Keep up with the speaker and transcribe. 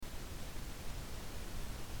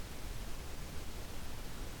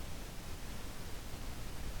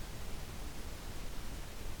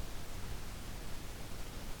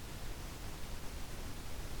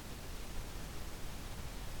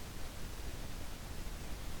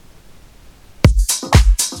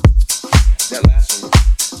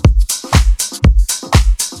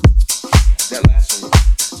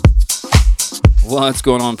What's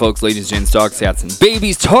going on, folks, ladies, gents, dogs, cats, and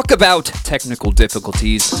babies? Talk about technical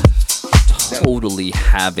difficulties. Totally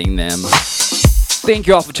having them. Thank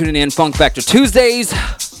you all for tuning in. Funk Factor Tuesdays.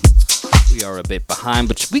 We are a bit behind,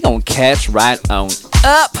 but we gonna catch right on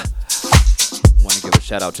up. Want to give a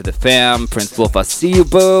shout out to the fam. Prince Wolf, I see you,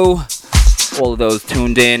 boo. All of those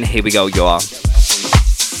tuned in. Here we go, y'all.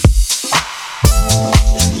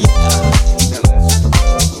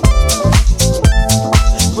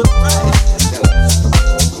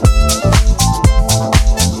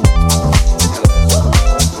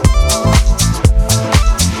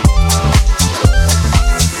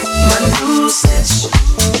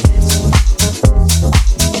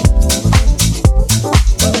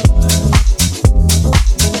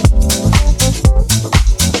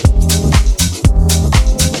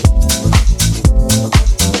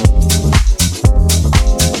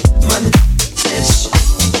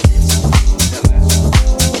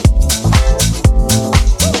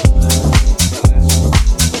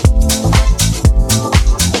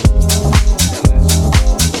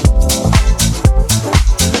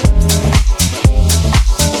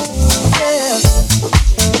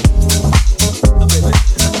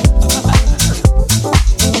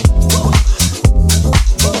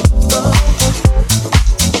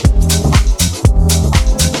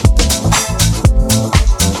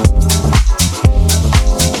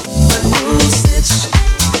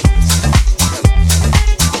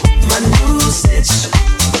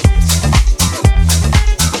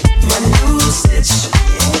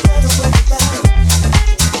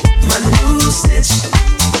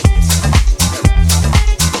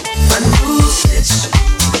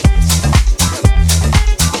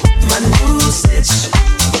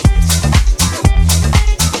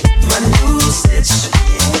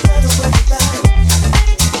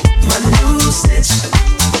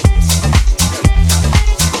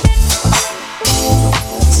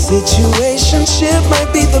 Situationship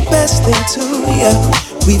might be the best thing too, yeah.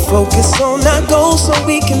 We focus on our goals so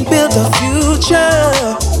we can build a future.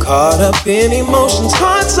 Caught up in emotions,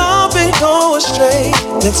 hearts all been going astray.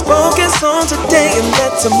 Let's focus on today and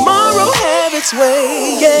let tomorrow have its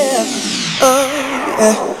way, yeah. Oh,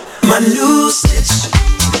 yeah. My new stitch.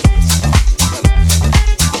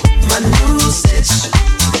 My new stitch.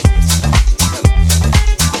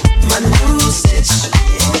 My new stitch.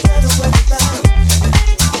 Ain't gotta worry about it.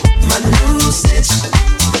 My new stitch.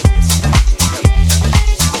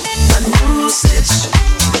 My new stitch.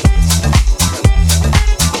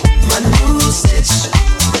 My new stitch.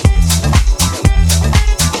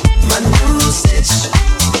 My new stitch.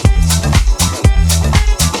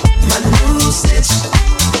 My new stitch.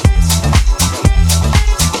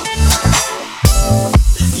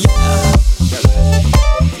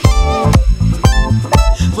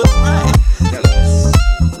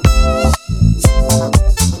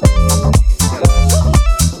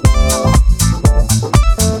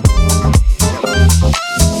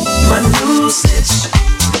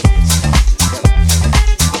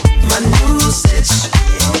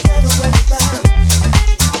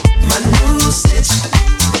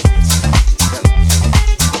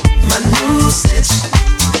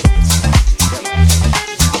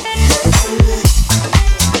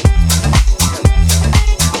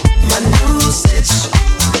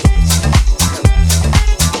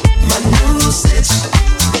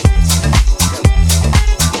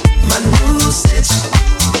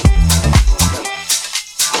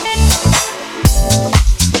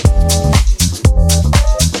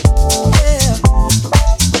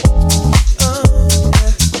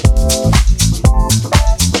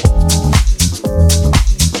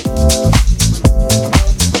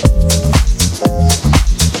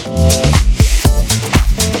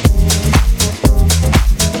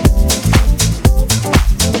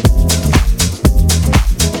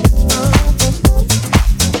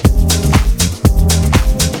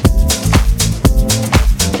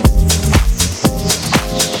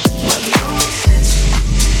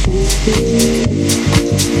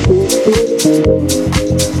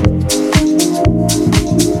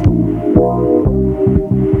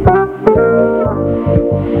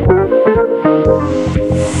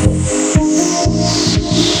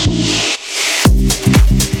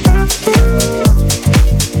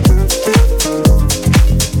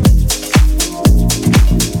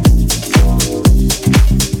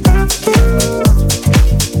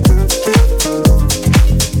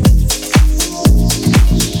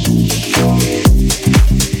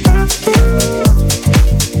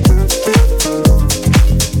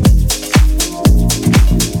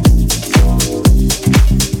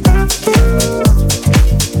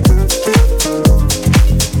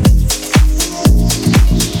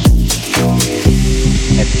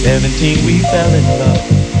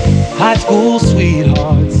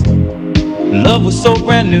 love was so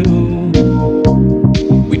brand new.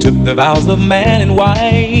 We took the vows of man and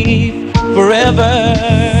wife, forever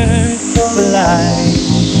for life.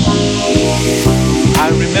 I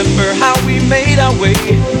remember how we made our way,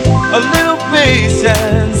 a little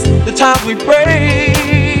patience, the times we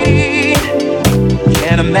prayed.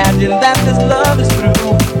 Can't imagine that this love is through,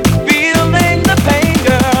 feeling the pain,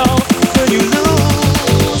 girl, when you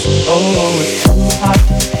lose. Oh, it's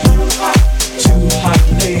too hot,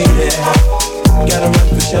 lady. Gotta run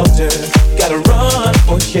for shelter, gotta run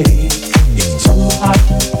for shade. It's too hot,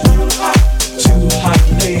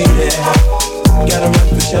 lady. Gotta run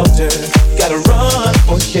for shelter, gotta run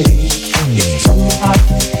for shade. It's too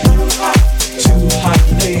hot,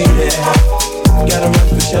 lady. Gotta run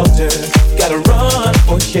for shelter, gotta run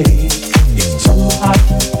for shade. It's too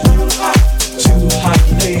hot,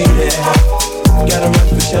 lady. Gotta run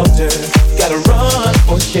for shelter, gotta run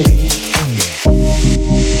for shade.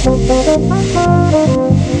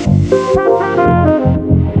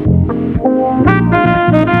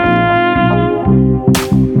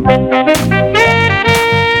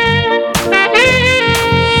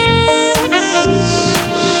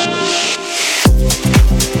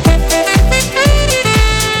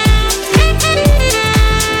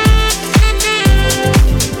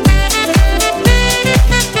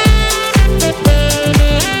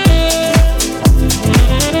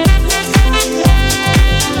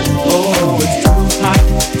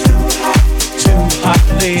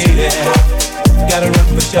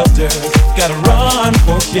 Shelter, gotta run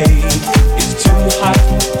for shade. It's too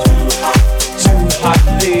hot,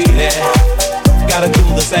 lady. Gotta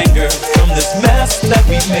cool this anger from this mess that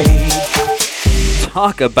we made.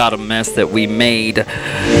 Talk about a mess that we made.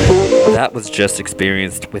 That was just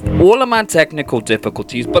experienced with all of my technical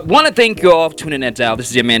difficulties. But want to thank you all for tuning in out. This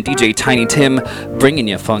is your man DJ Tiny Tim, bringing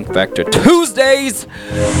you Funk Factor Tuesdays.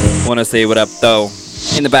 Want to say what up though.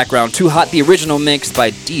 In the background, Too Hot, the original mix by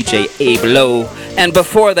DJ Abe Lowe. And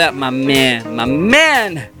before that, my man,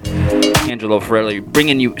 Angelo Ferreri,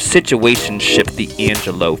 bringing you Situationship, the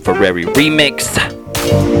Angelo Ferreri remix.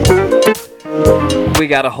 We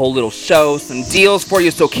got a whole little show, some deals for you,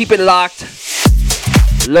 so keep it locked,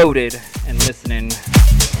 loaded, and listening.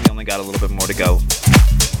 We only got a little bit more to go.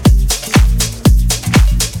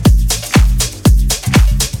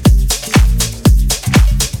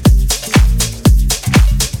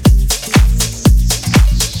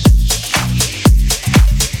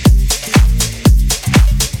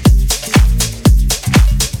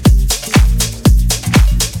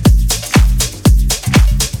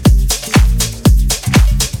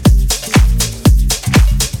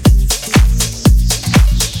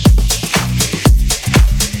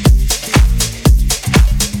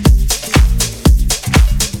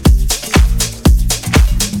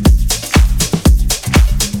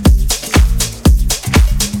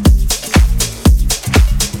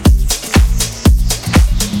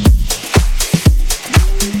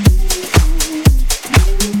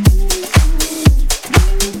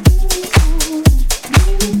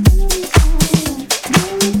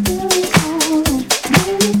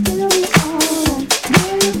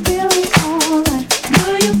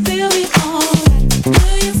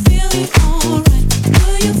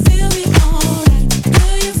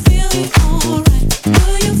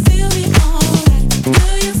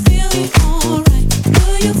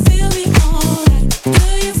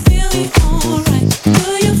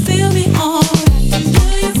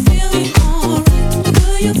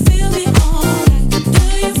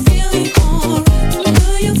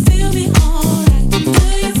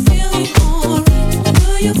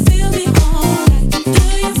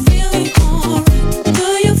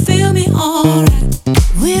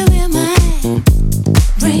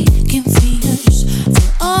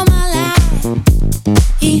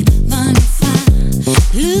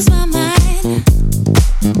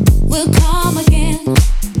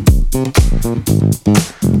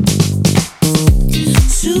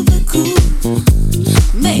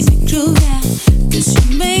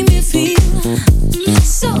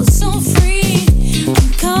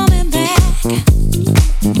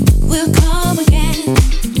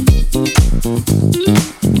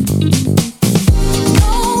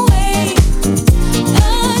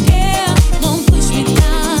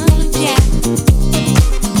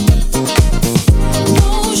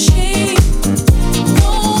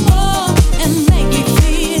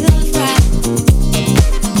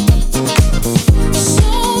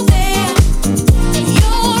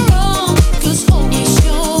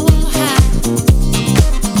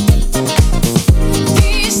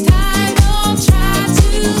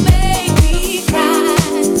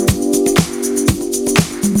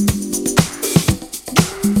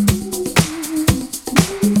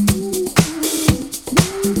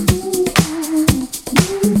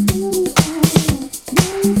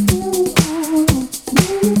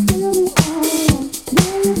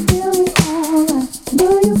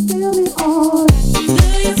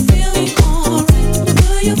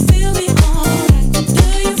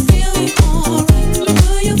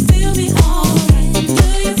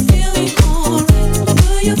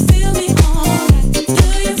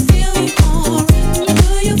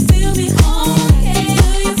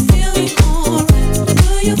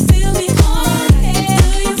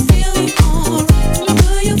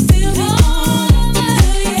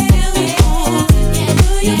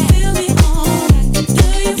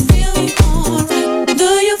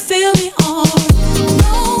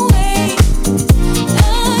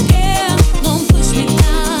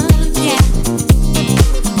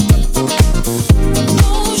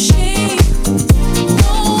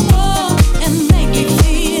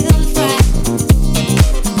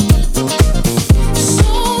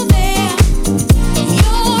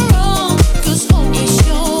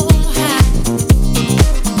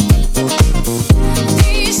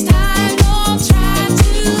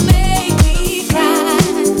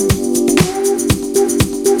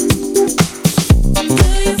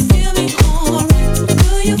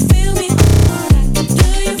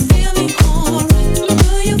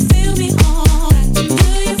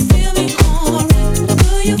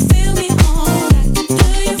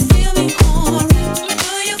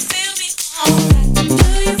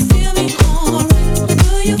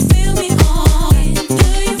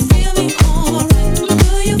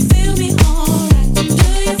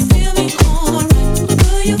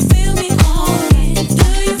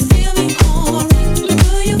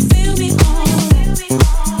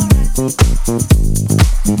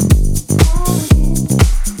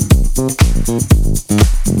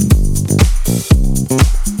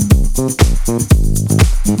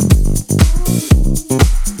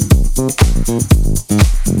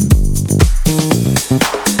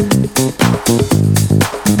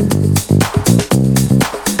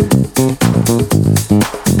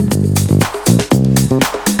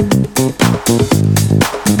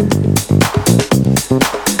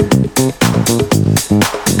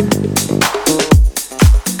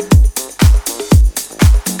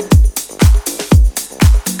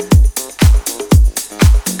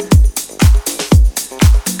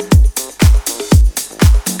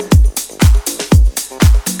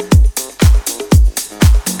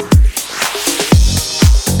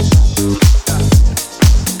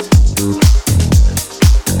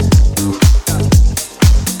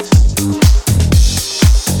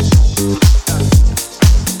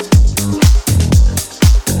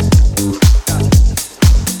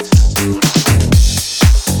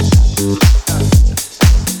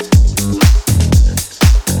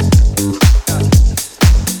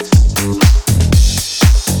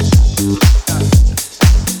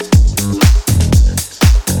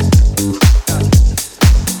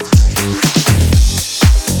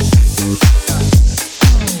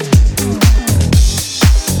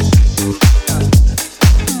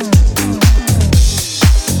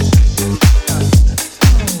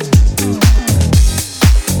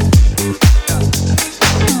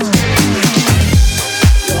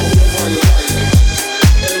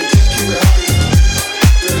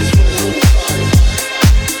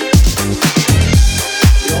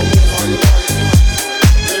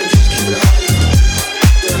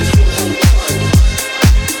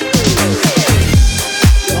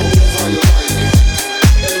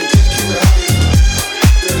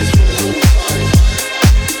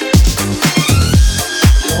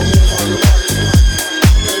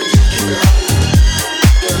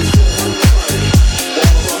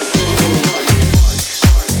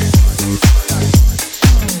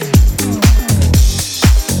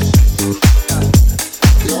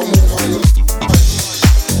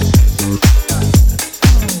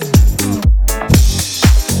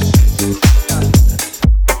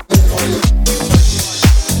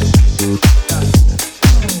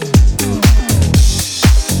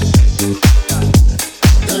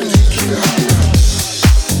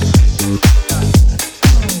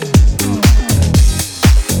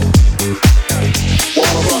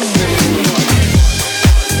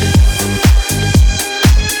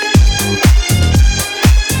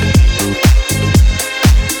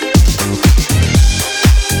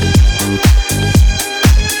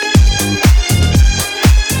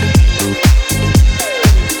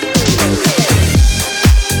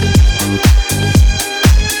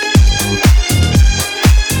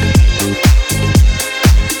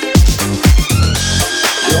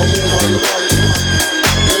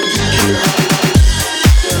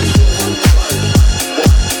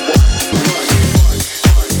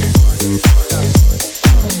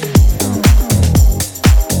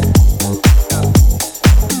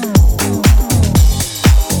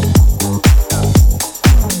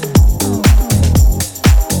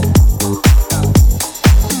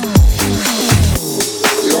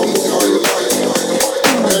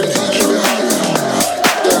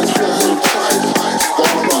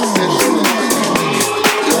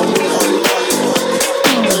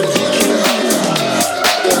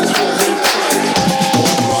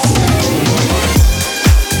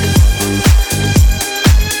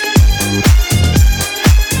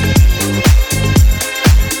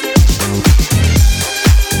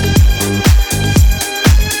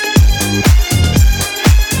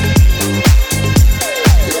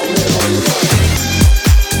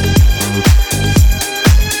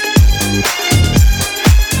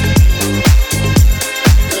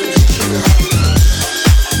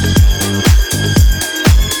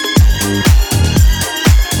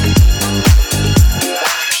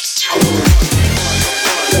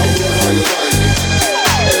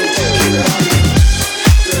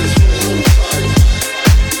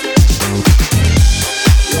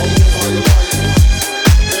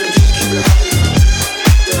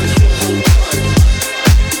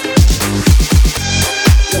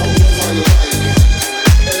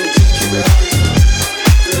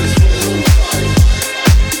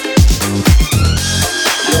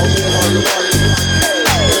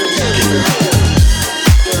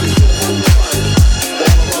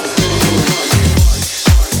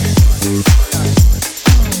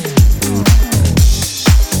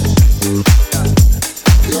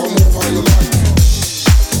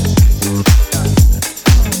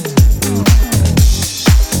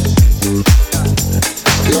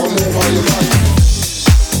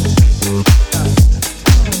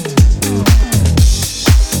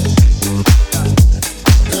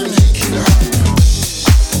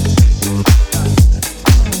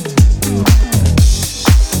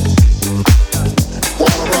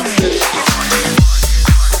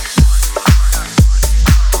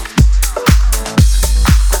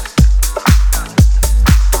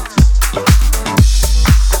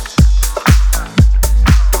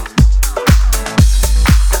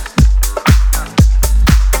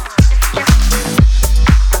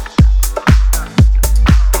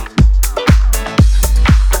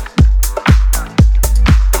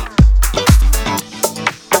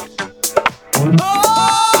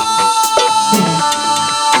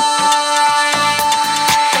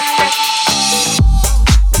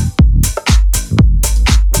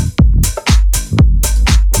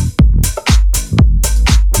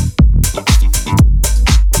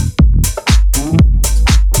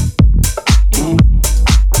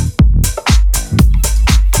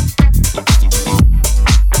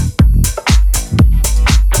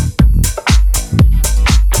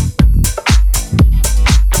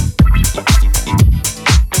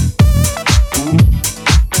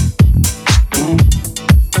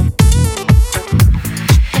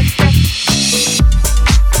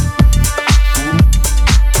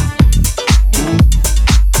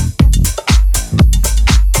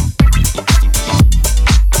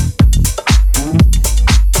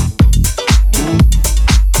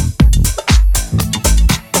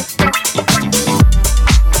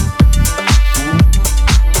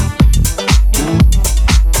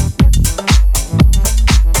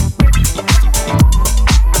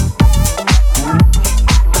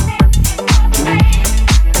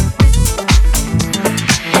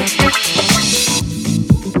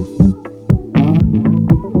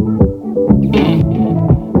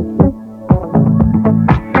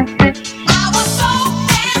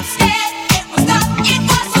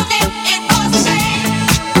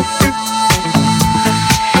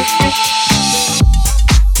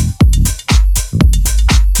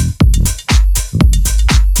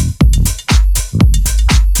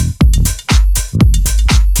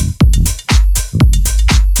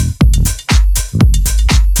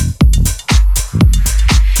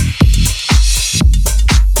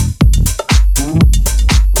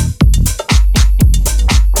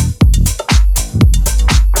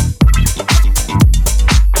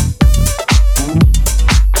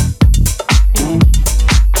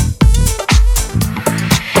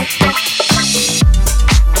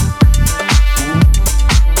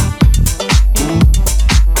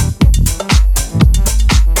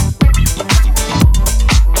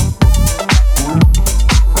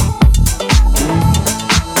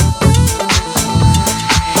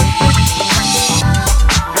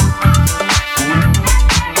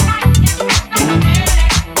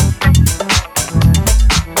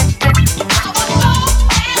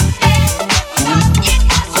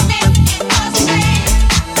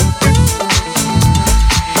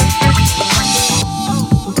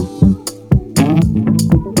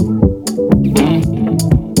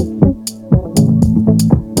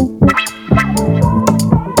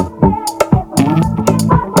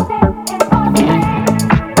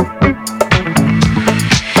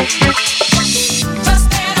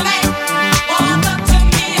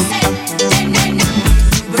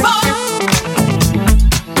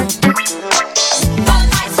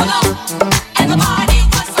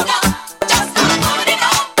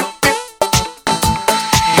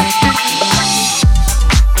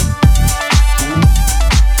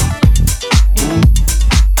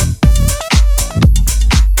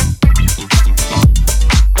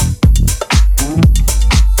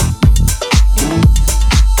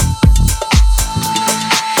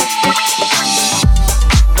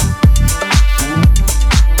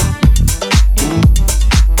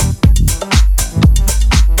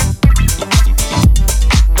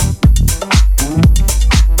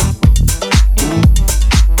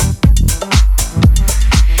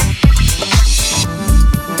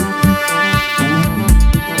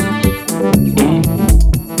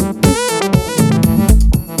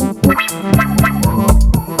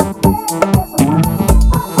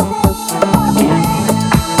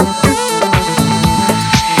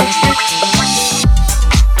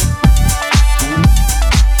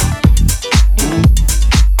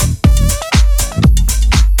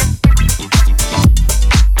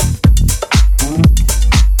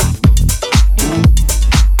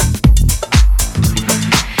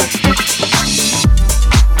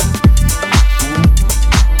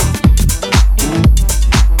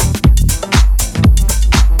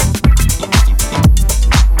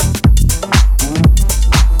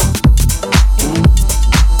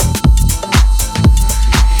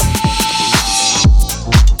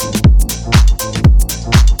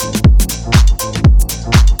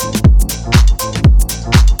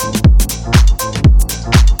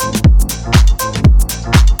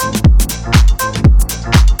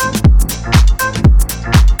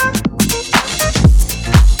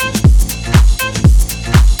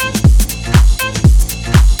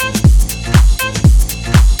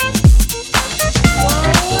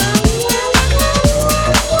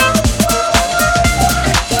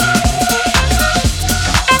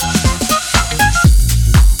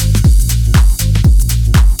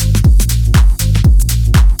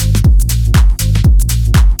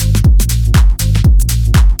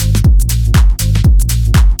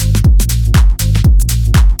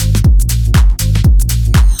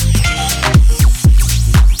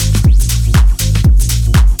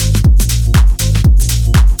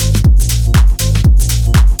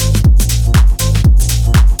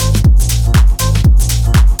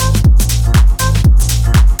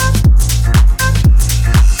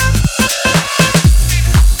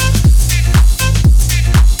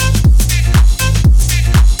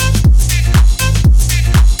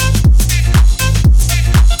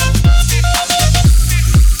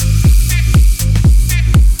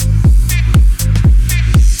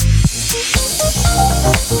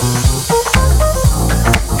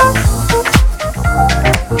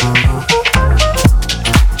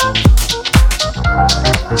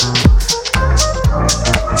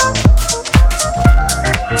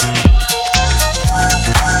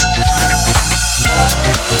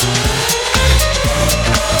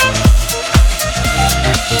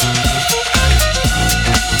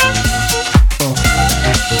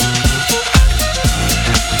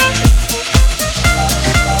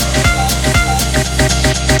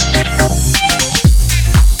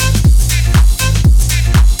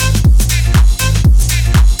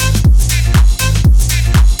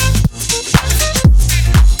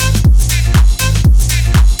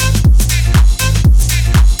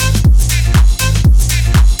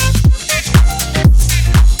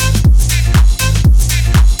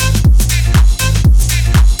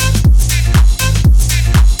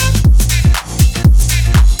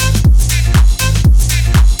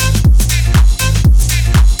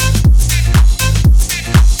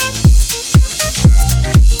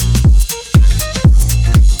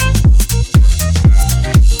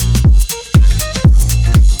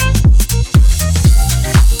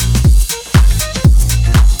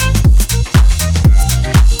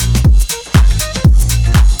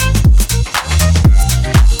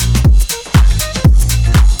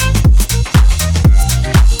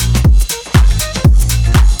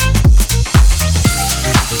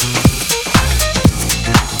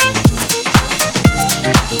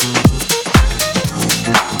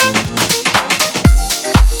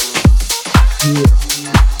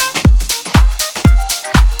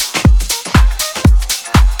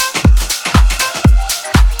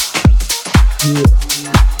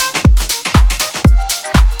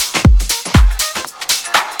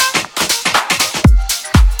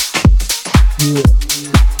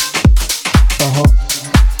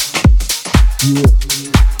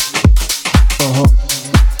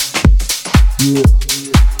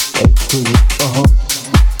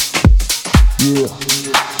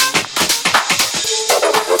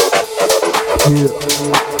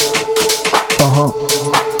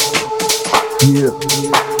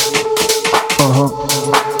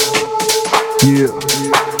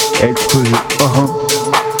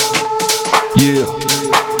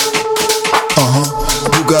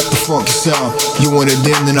 Funky sound, you want it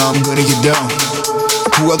in, then I'm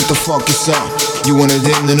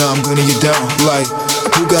gonna get down. Like,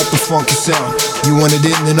 who got the funky sound? You want it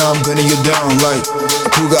in, then I'm gonna get down. Like,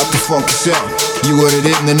 who got the funky sound? You want it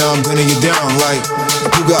in, then I'm gonna get down. Like,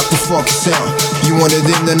 who got the funky sound? You want it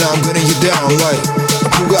in, then I'm gonna get down. Like,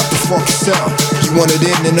 who got the funky sound? You want it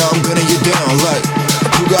in, then I'm gonna get down. Like,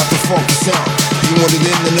 who got the funky sound? You want it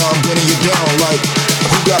in, then I'm gonna get down. Like,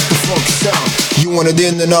 who got the funky sound? You want it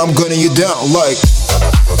in, then I'm gonna get down. Like.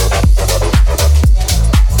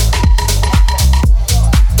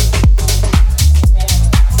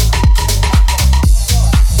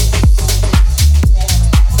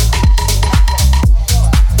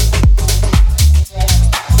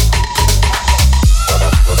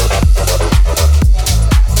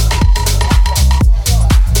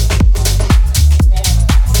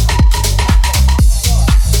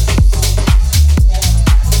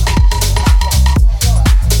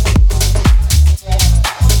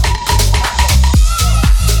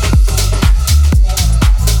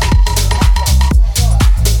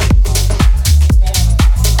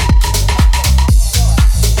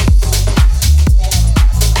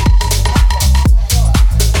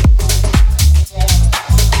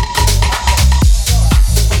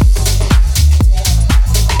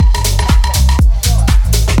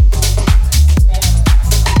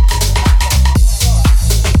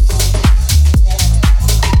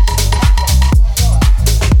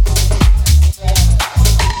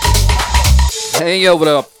 Hey, yo, what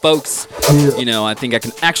up, folks? You know, I think I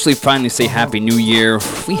can actually finally say Happy New Year.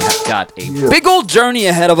 We have got a big old journey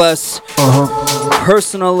ahead of us.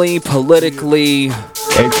 Personally, politically,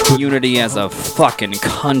 unity as a fucking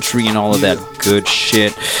country and all of that good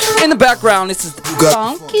shit. In the background, this is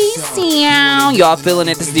Funky Sound. Y'all feeling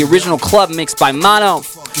it? This is the original club mix by Mono.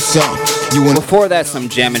 Before that, some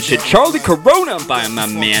jamming shit. Charlie Corona by my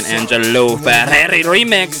man Angelo Ferreri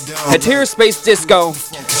remix. Hatira Space Disco.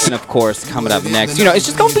 And of course, coming up next, you know, it's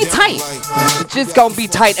just gonna be tight. It's just gonna be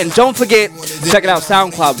tight. And don't forget, check it out,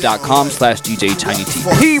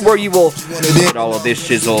 soundcloud.com/DJTinyTP, where you will get all of this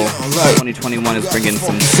shizzle. 2021 is bringing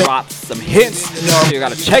some drops, some hits. So you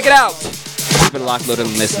gotta check it out. Keep it locked, loaded,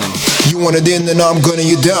 and listening. You want it in, then I'm gonna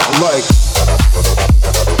you down like.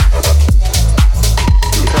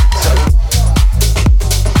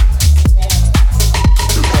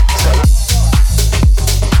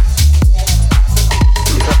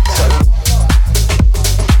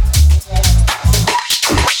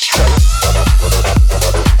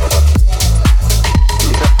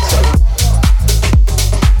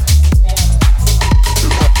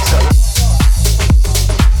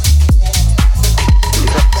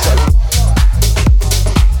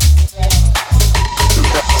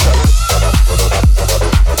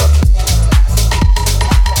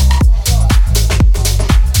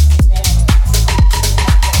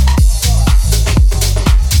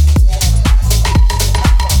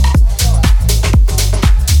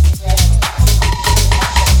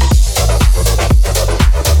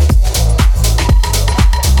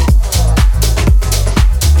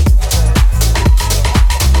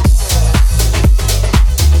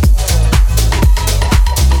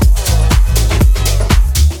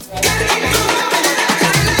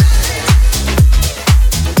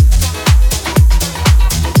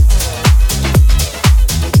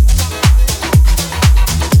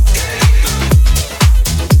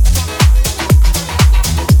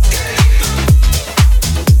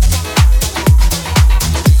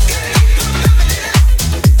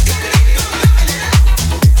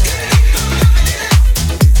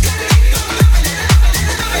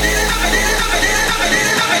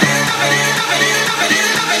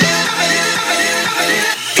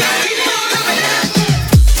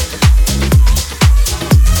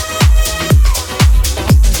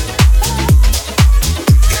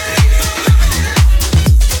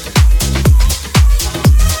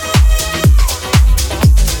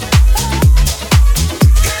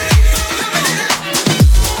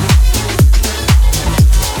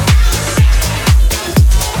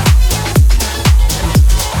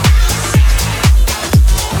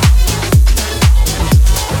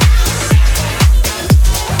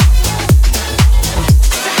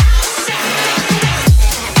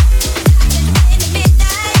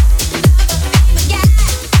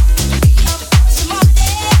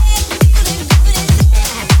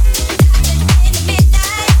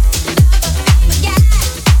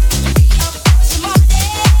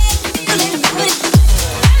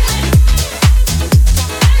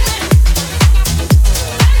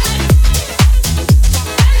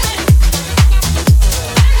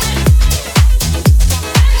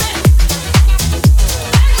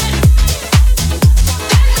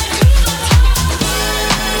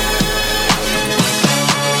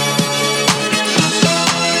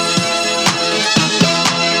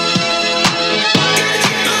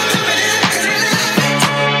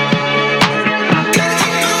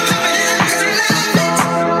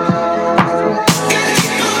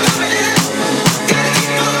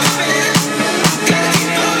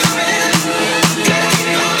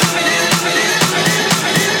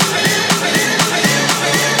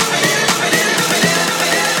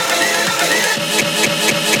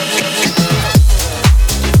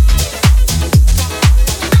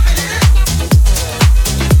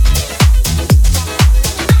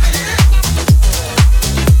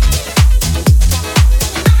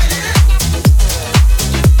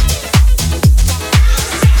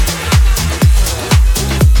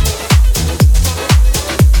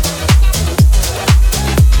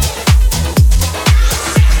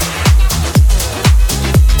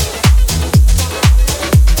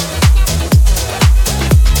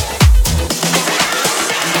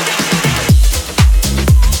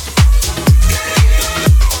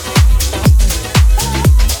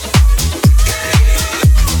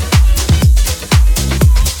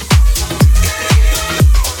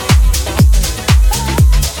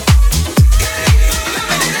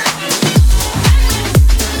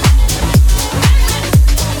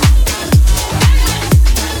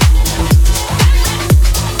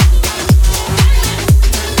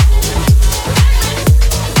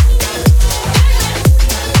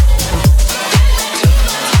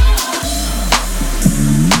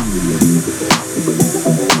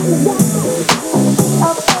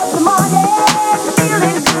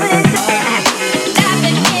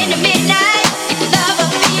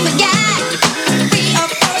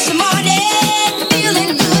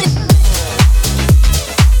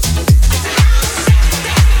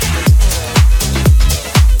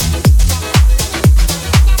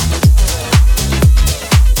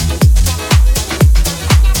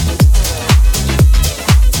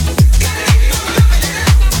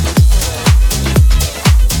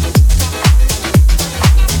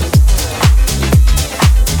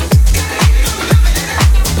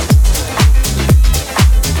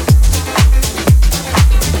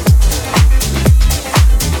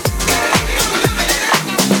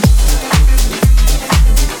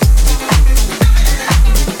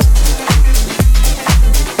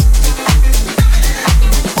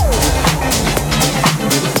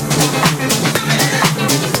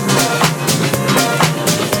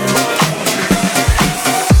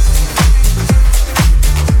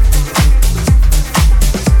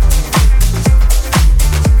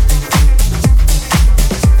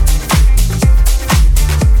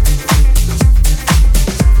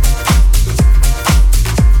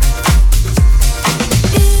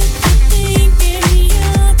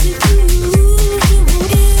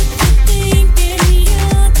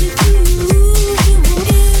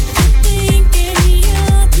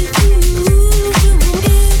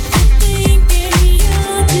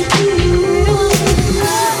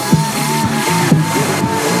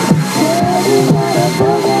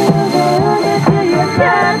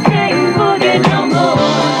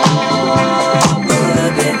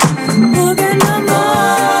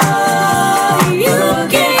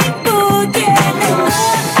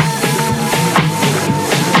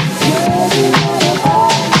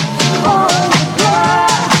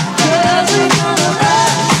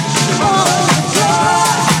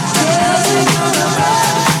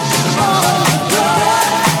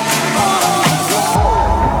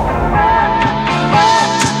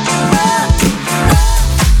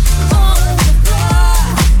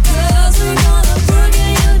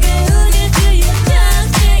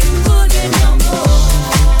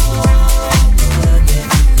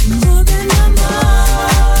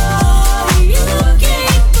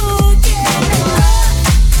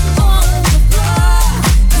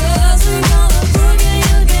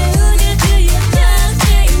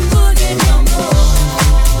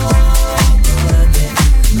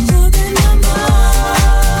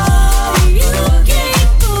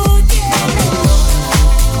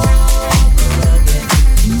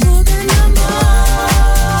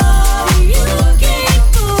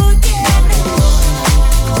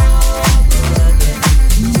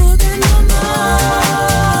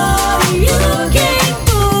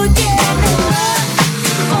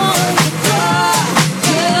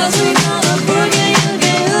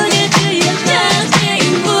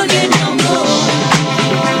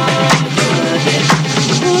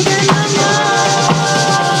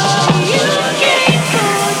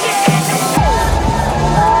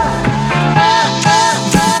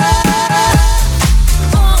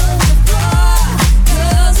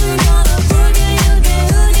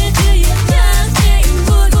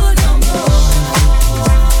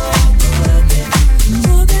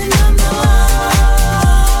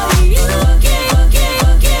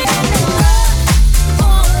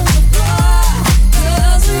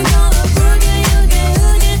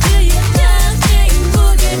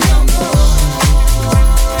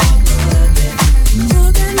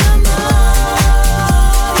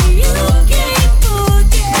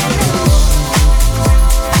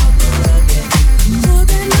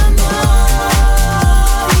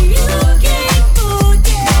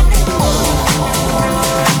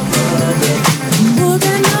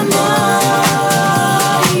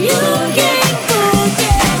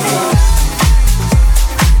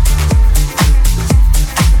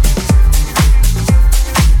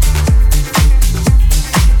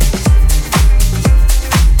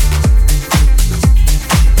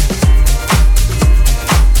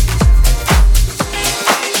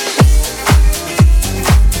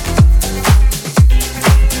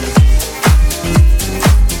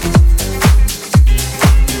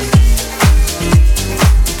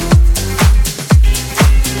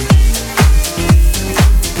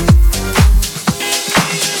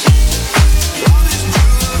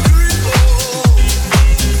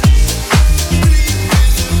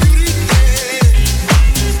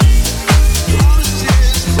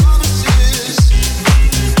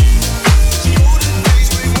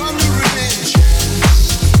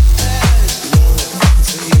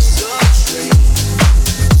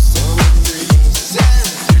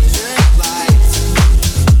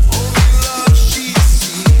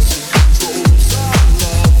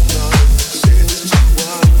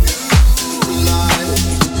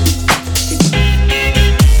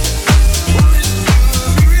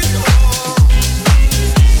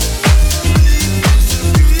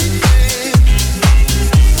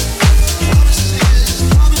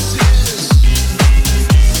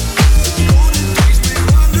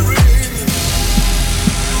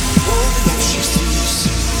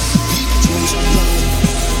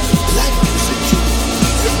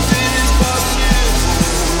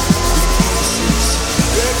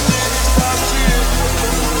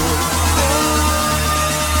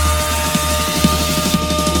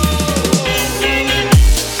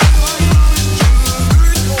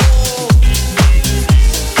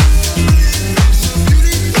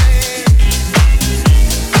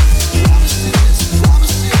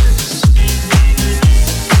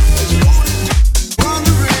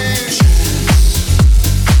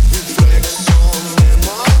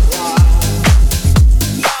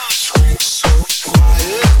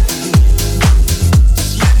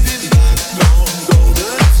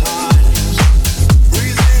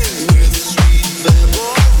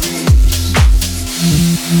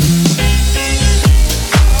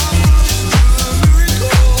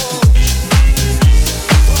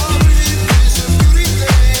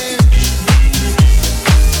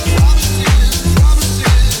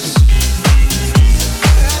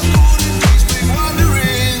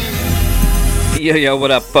 Yo,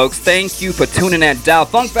 what up, folks? Thank you for tuning in Dial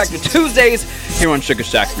Funk Factor Tuesdays here on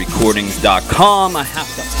SugarShackRecordings.com. I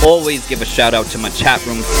have to always give a shout out to my chat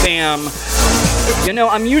room fam. You know,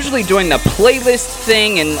 I'm usually doing the playlist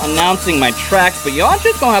thing and announcing my tracks, but y'all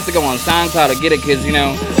just gonna have to go on SoundCloud to get it, cause you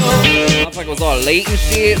know, looks like it was all late and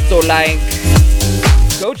shit. So like,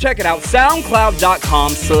 go check it out.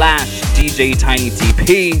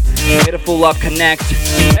 SoundCloud.com/DJTinyTP. Hit a full up connect.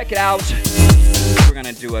 Check it out. We're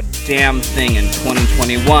gonna do a damn thing in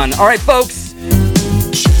 2021. All right, folks.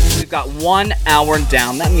 We've got 1 hour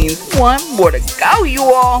down. That means one more to go, you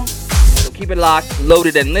all. So keep it locked,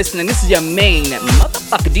 loaded, and listening. This is your main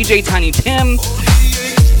motherfucker, DJ Tiny Tim.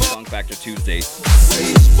 Funk Factor Tuesdays.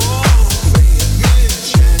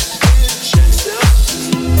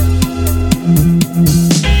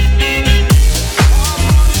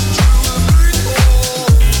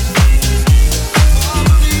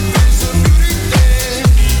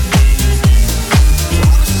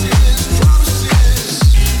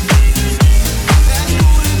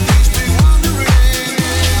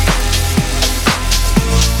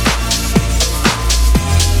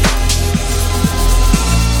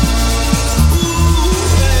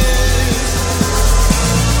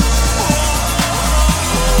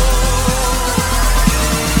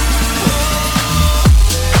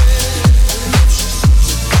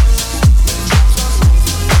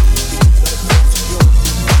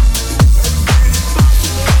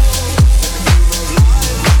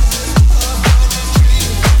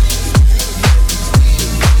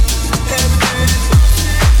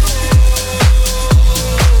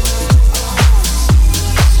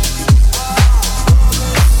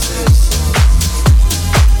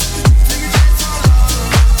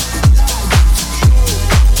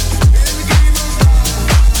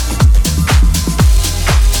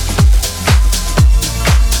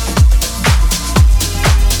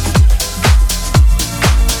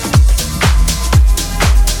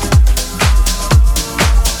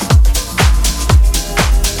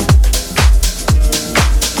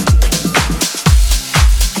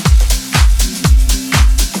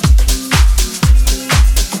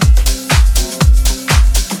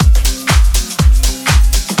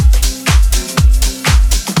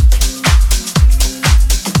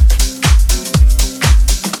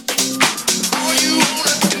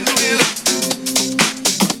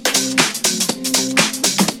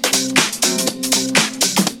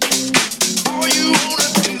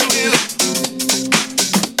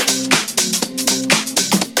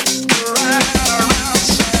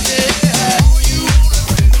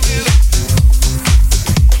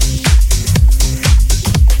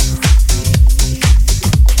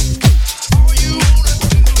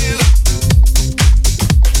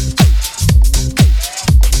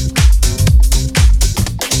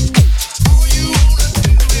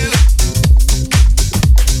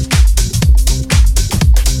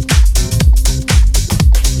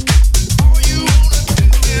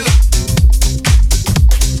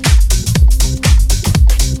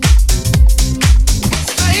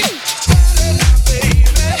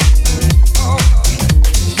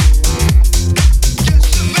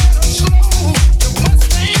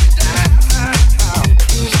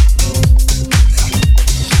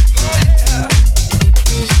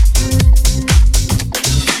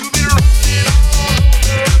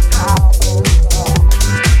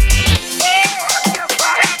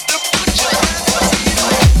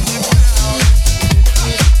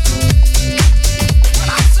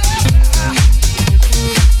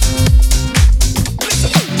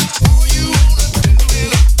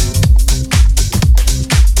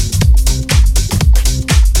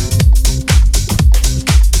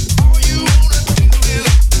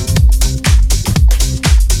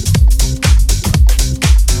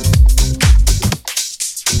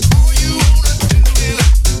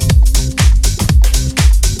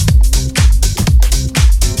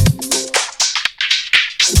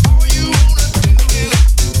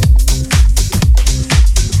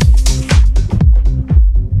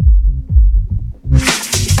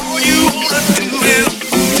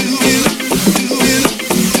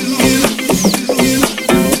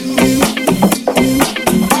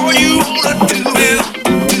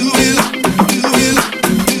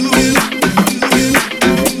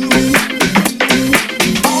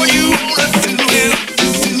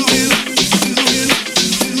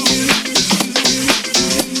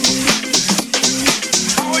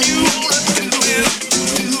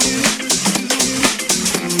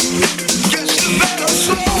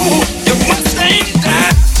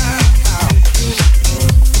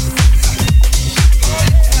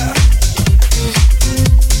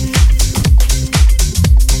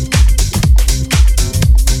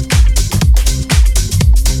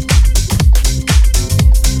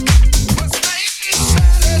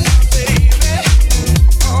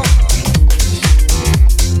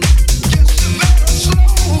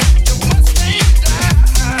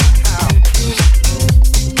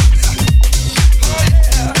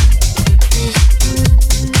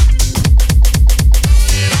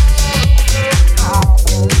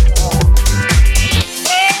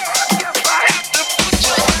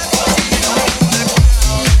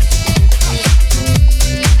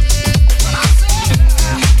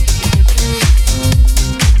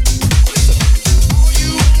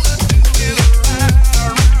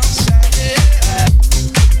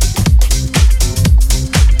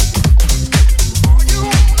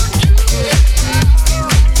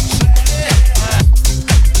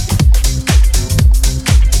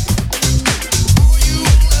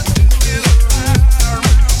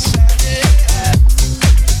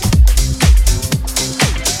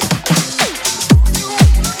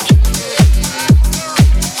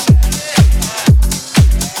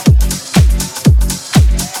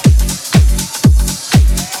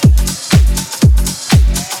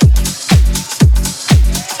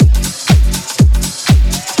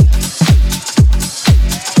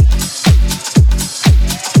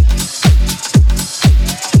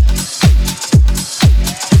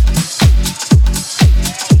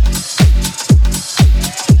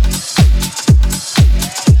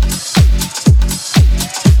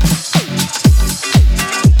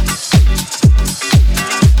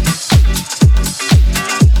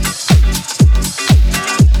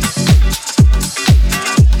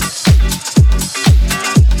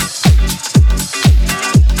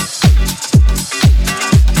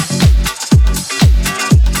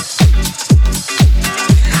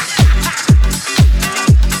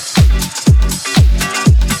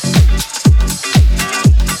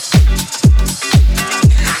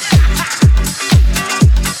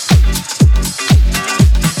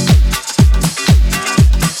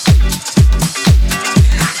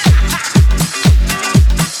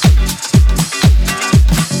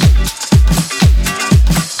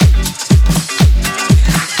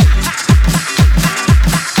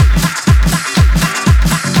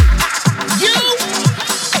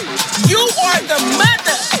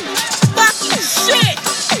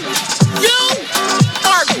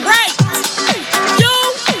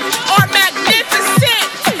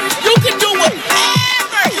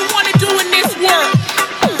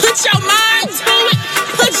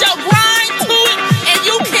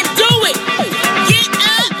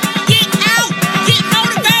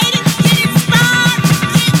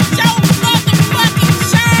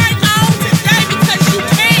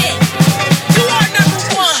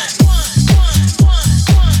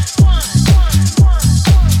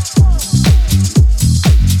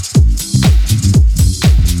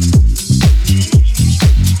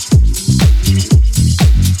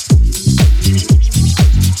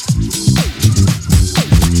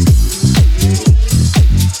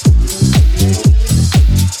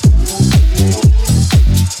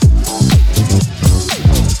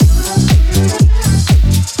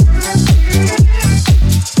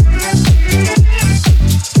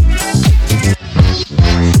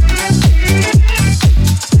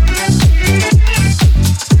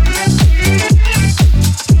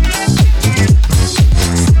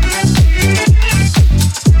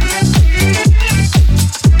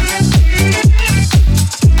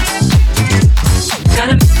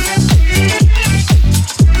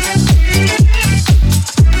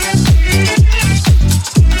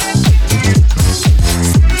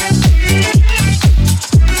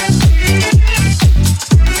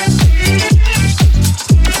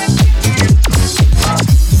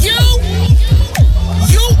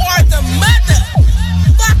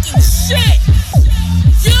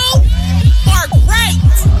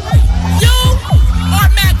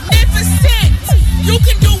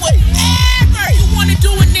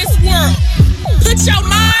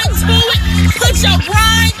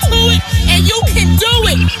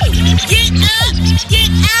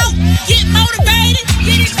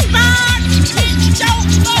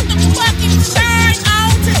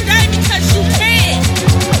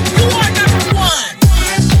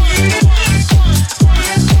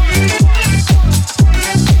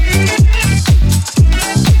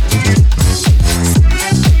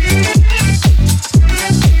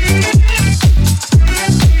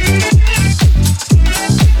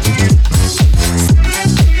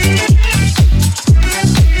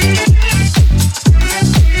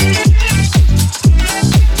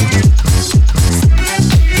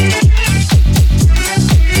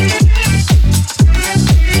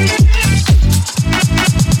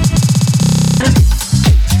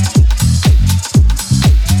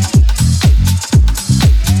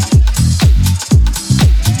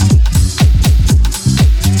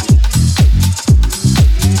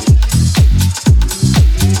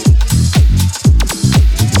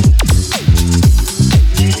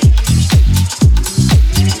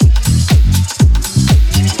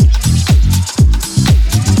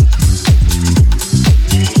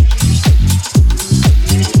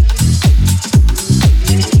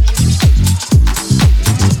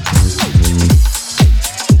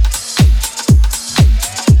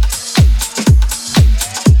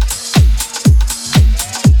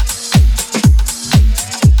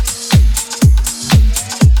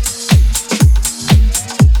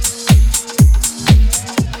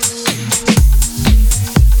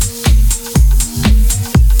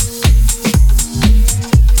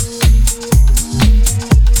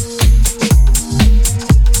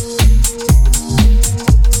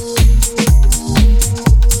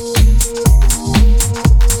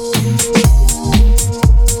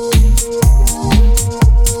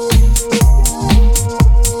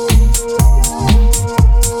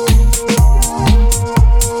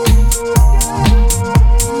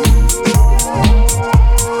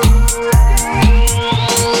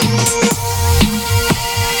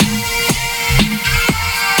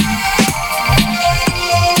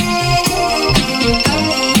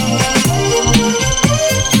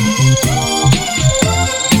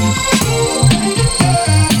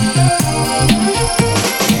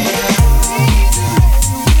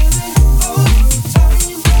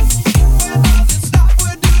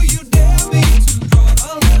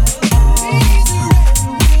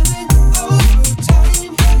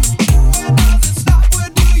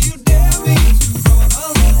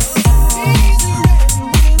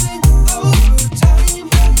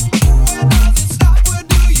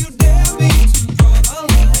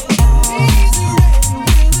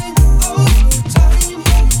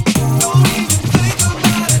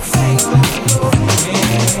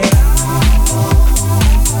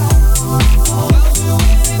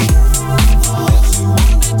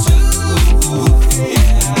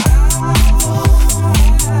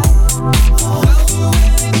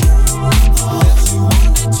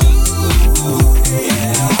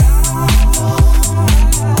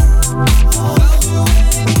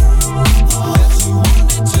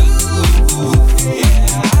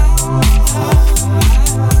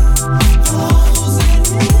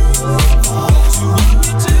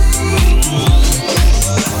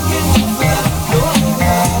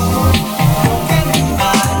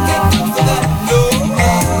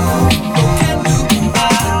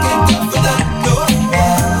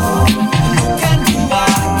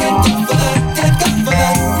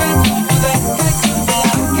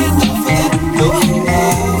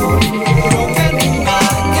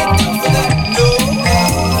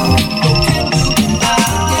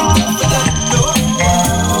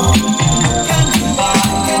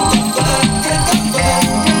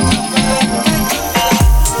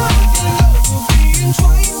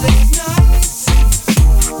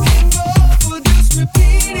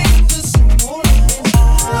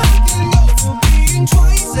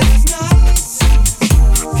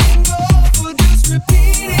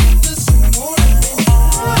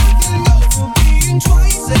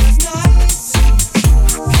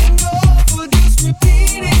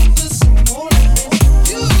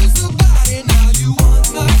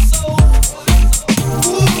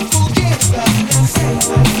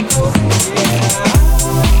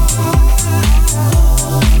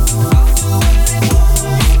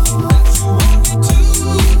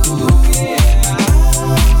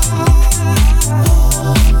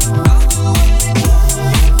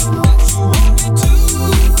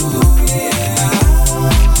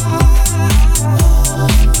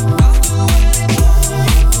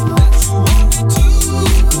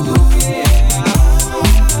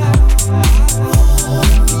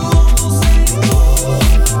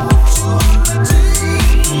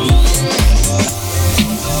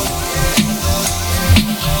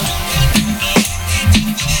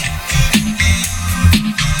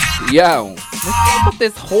 Yo, let's put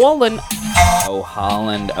this Holland. Oh,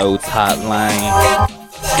 Holland Oats hotline.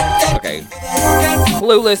 Okay.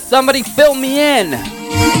 Clueless, somebody fill me in.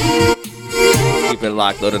 Keep it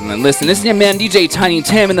locked, loaded, and listen. This is your man DJ Tiny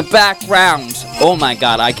Tim in the background. Oh my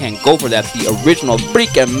god, I can't go for that. The original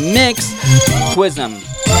freaking mix. Quizm.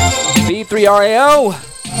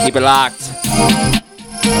 B3RAO. Keep it locked.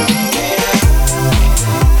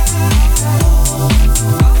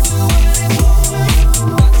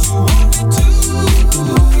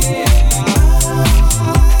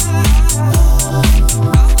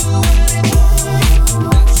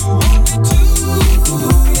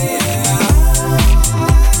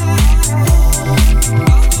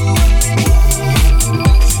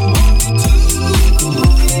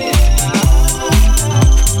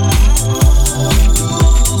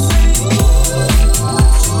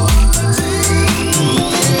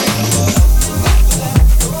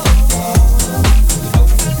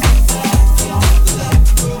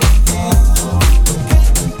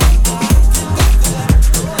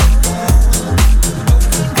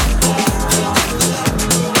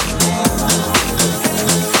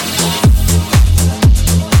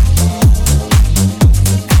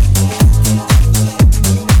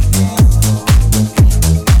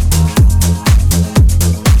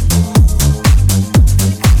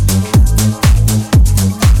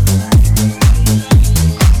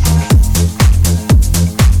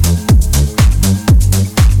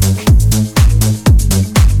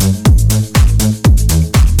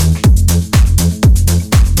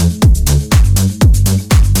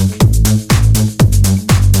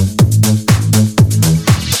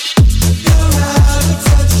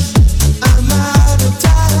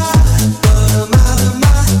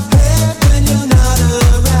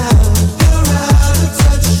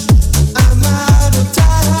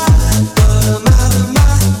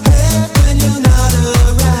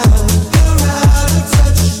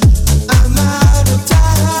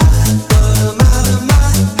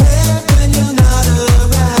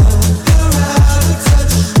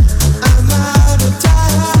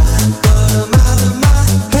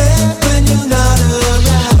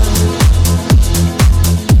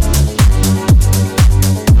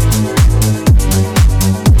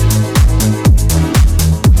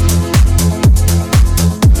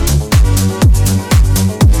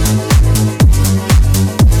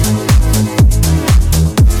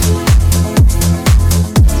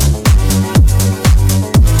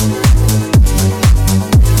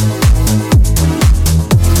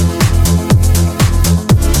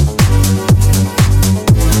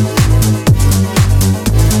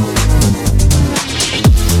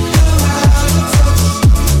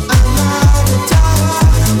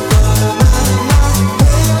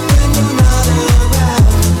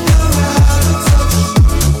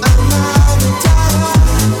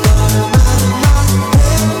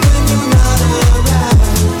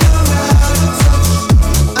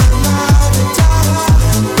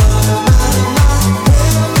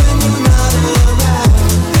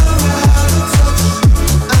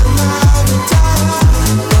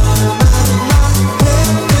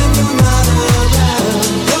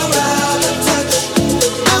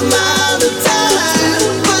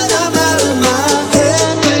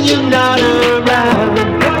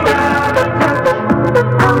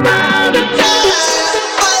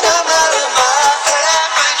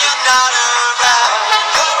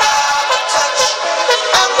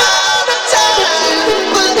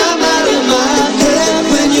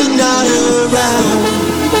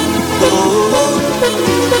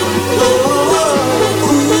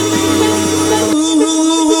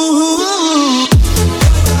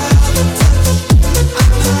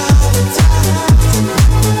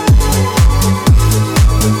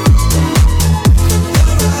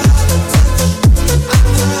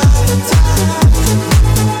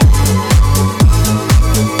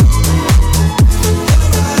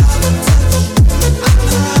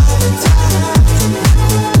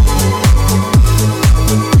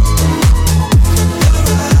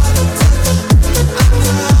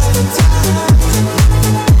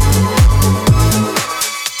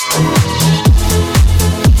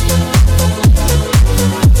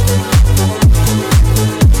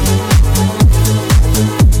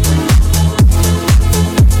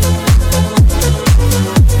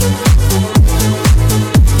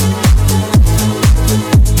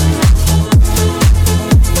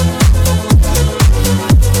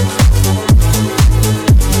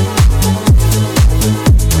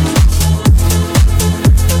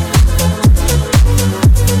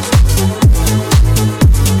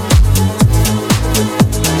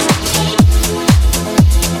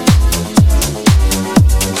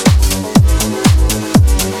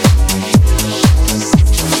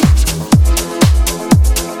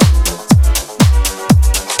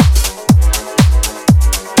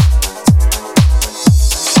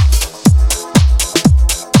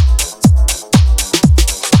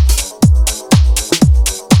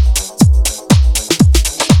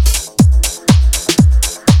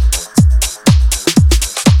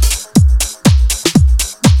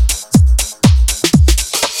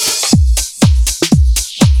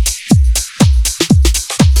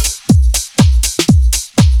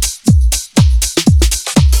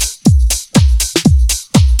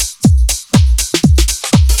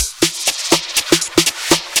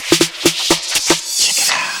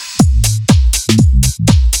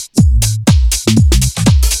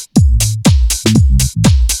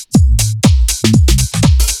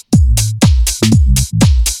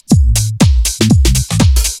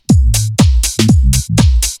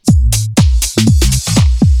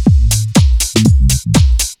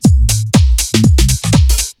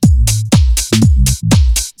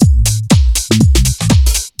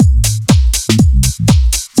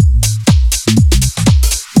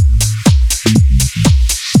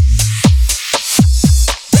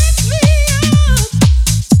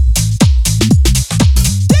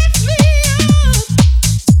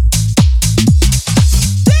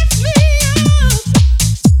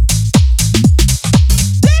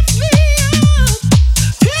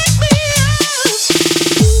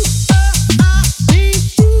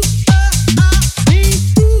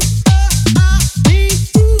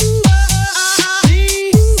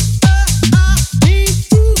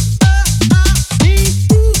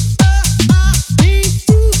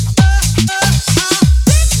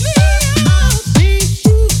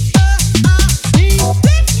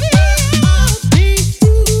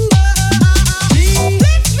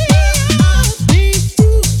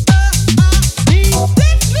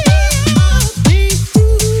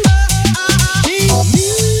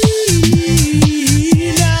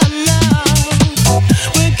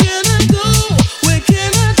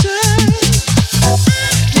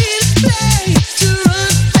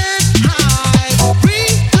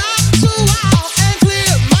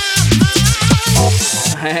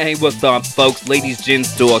 Hey, what's up, folks? Ladies,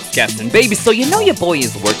 gents, dogs, cats, and babies. So you know your boy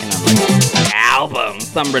is working on an album,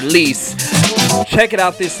 some release. Check it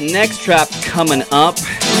out. This next track coming up,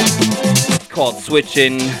 it's called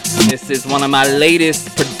Switchin'. This is one of my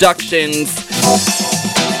latest productions.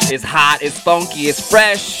 It's hot, it's funky, it's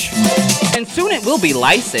fresh, and soon it will be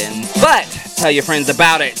licensed. But tell your friends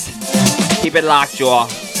about it. Keep it locked, y'all.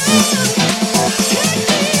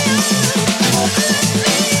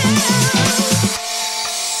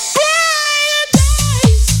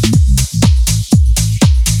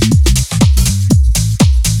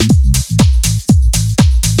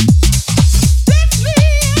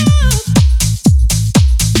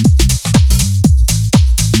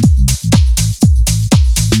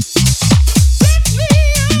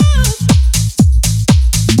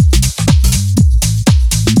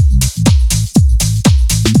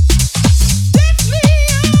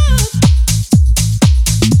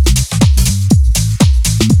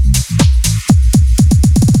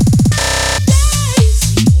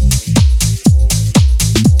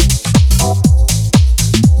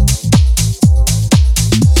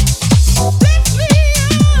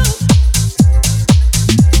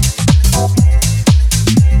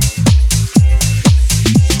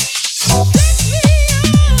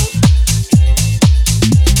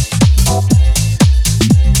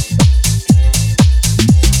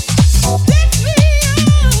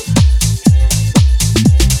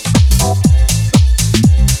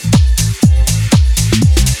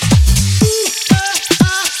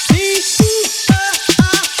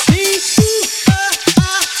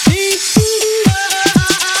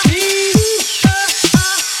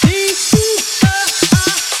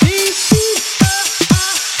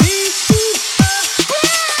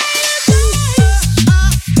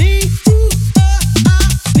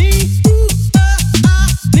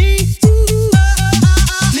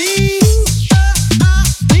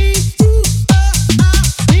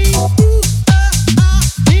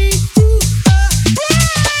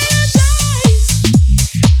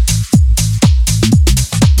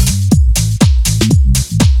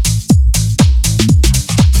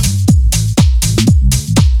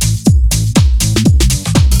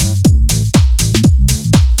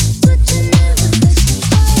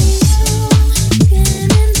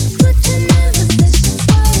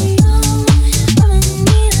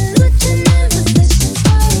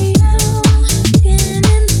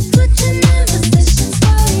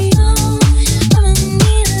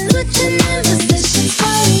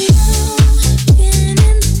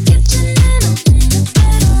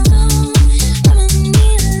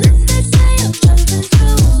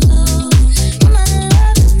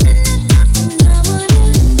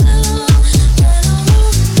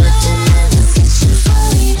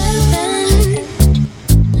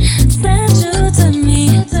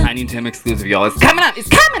 Exclusive, y'all. It's coming up. It's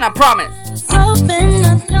coming, I promise. Open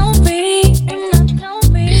up, don't breathe.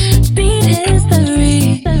 Beat is the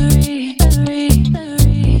re.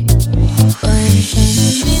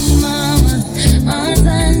 Boyfriend, mama on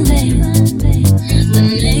Sunday. The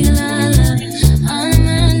nigga I love on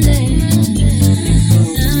Monday.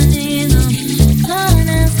 Nowadays I'm calling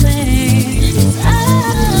and saying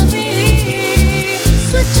I'll be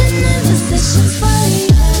switching the positions for you.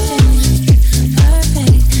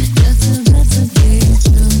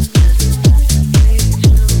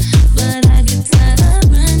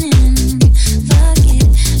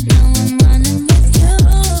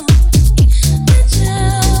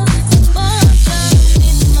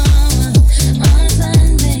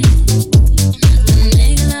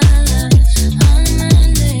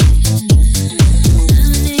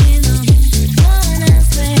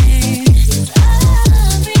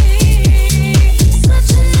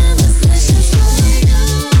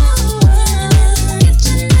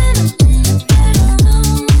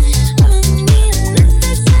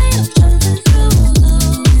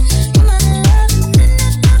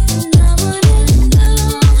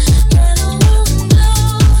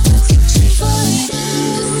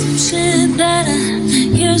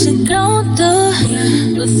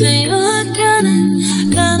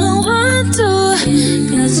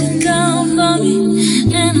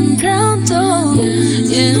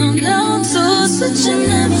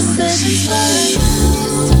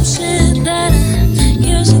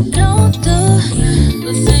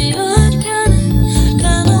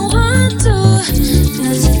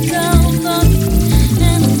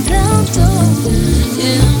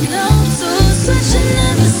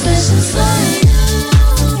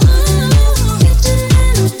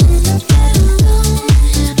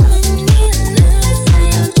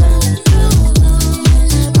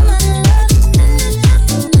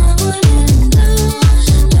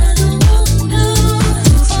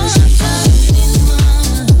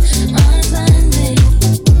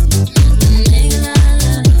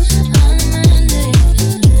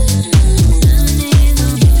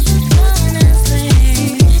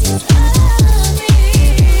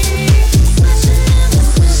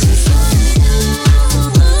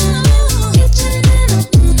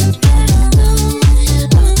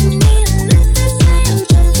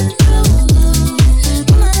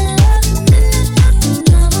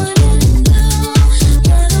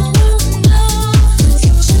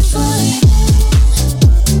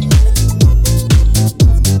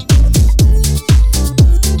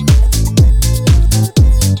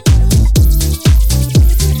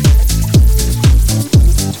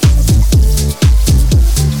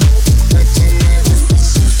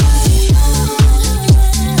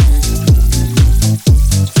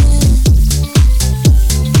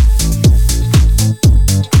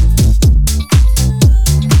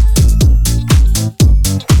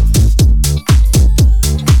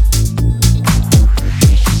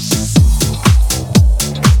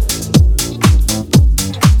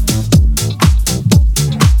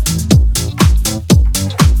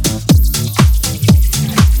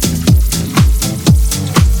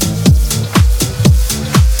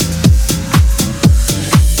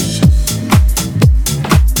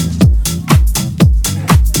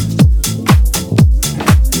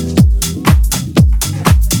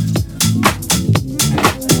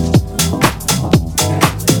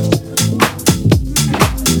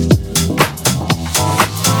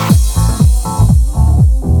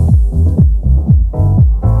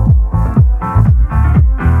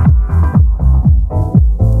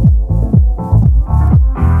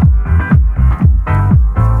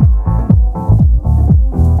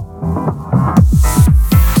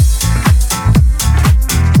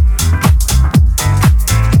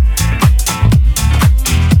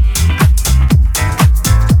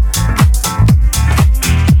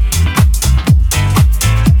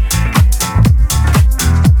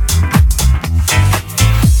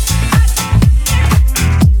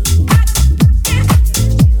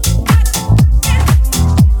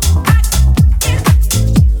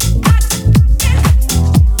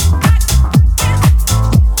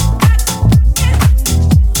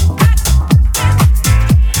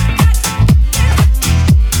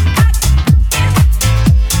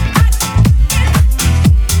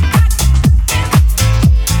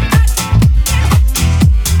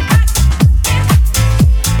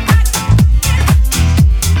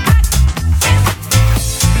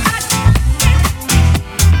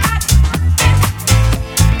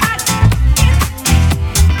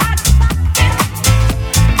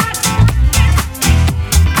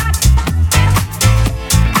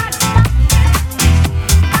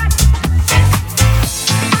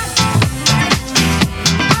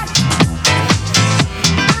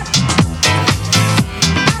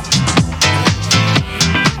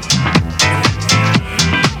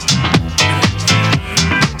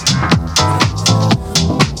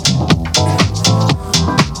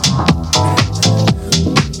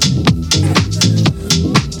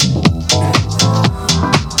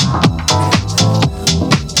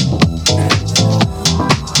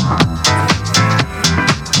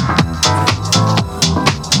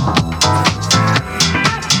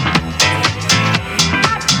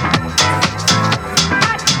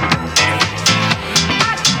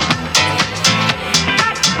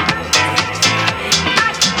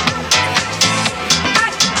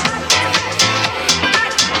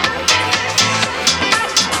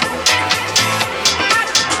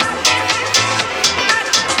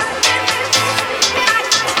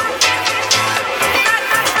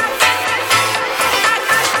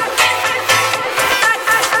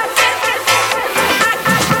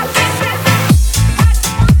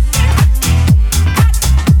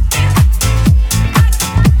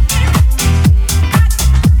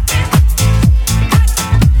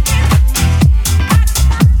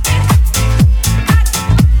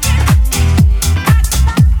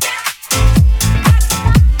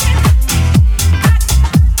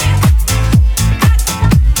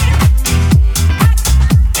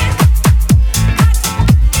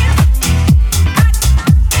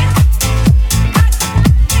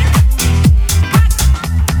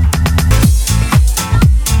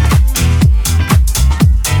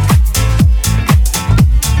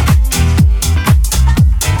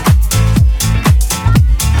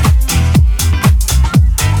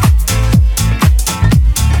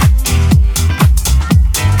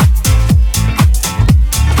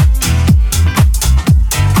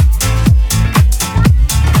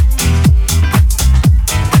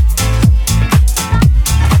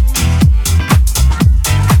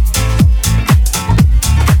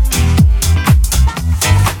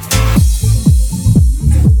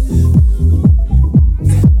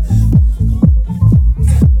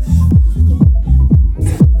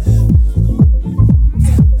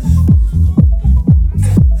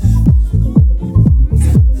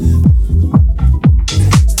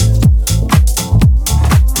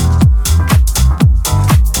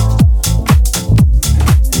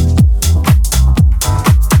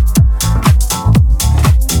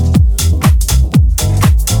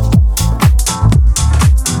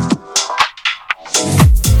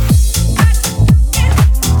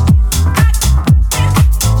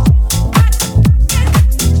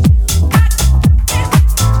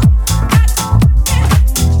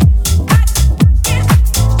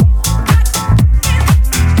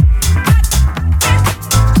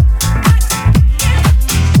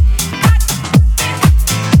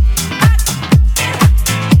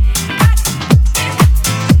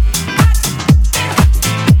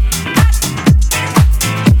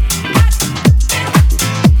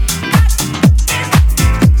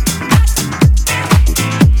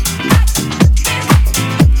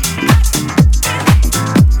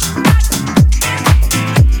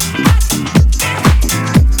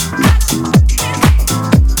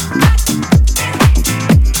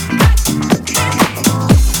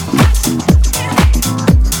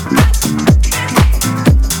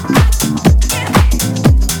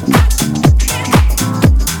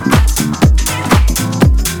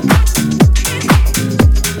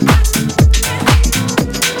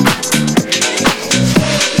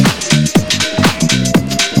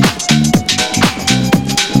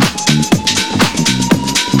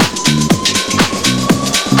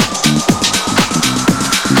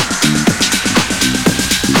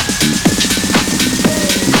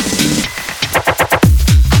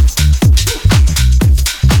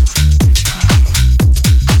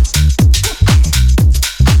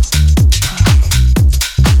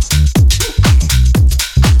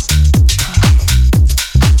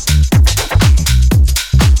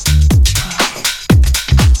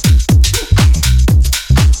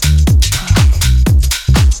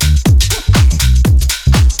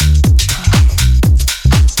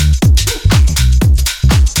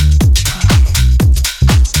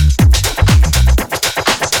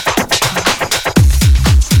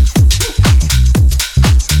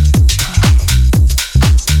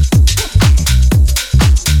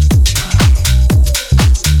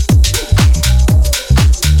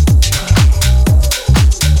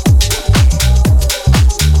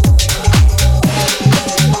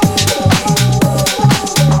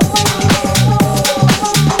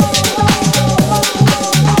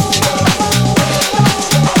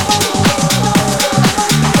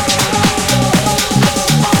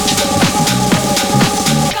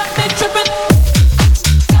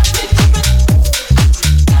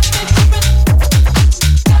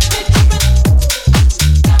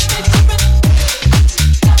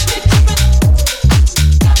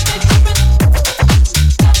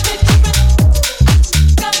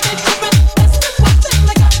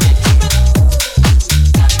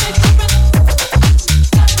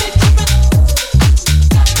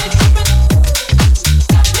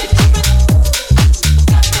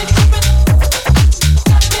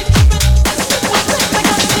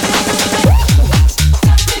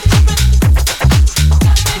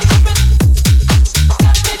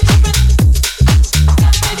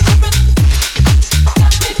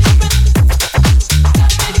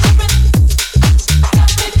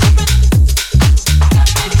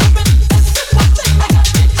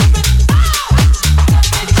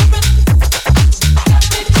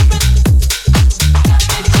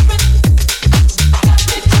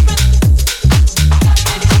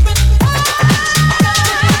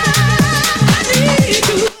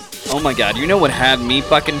 my god, you know what had me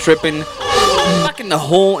fucking tripping? Fucking the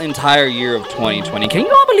whole entire year of 2020. Can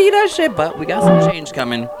you all believe that shit? But we got some change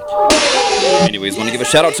coming. Anyways, want to give a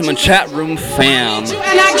shout out to my chat room fam.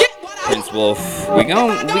 Prince Wolf, we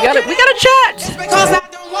gotta chat. Because I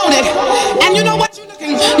don't want it. And you know what? You're looking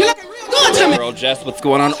real good to me. Girl Jess, what's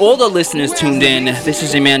going on? All the listeners tuned in. This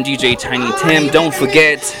is your man DJ Tiny Tim. Don't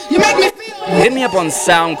forget, You make me feel hit me up on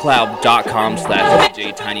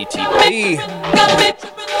SoundCloud.com/DJTinyTP.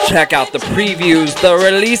 Check out the previews, the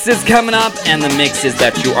releases coming up, and the mixes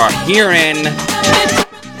that you are hearing.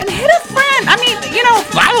 And hit a friend. I mean,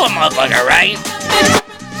 follow a motherfucker, right?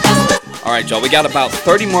 Alright, y'all, we got about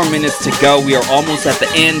 30 more minutes to go. We are almost at the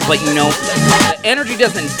end, but the energy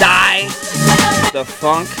doesn't die. The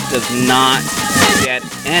funk does not get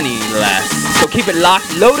any less. So keep it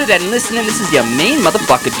locked, loaded, and listening. This is your main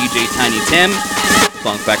motherfucker, DJ Tiny Tim.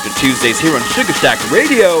 Funk Factor Tuesdays here on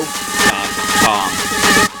SugarShackRadio.com.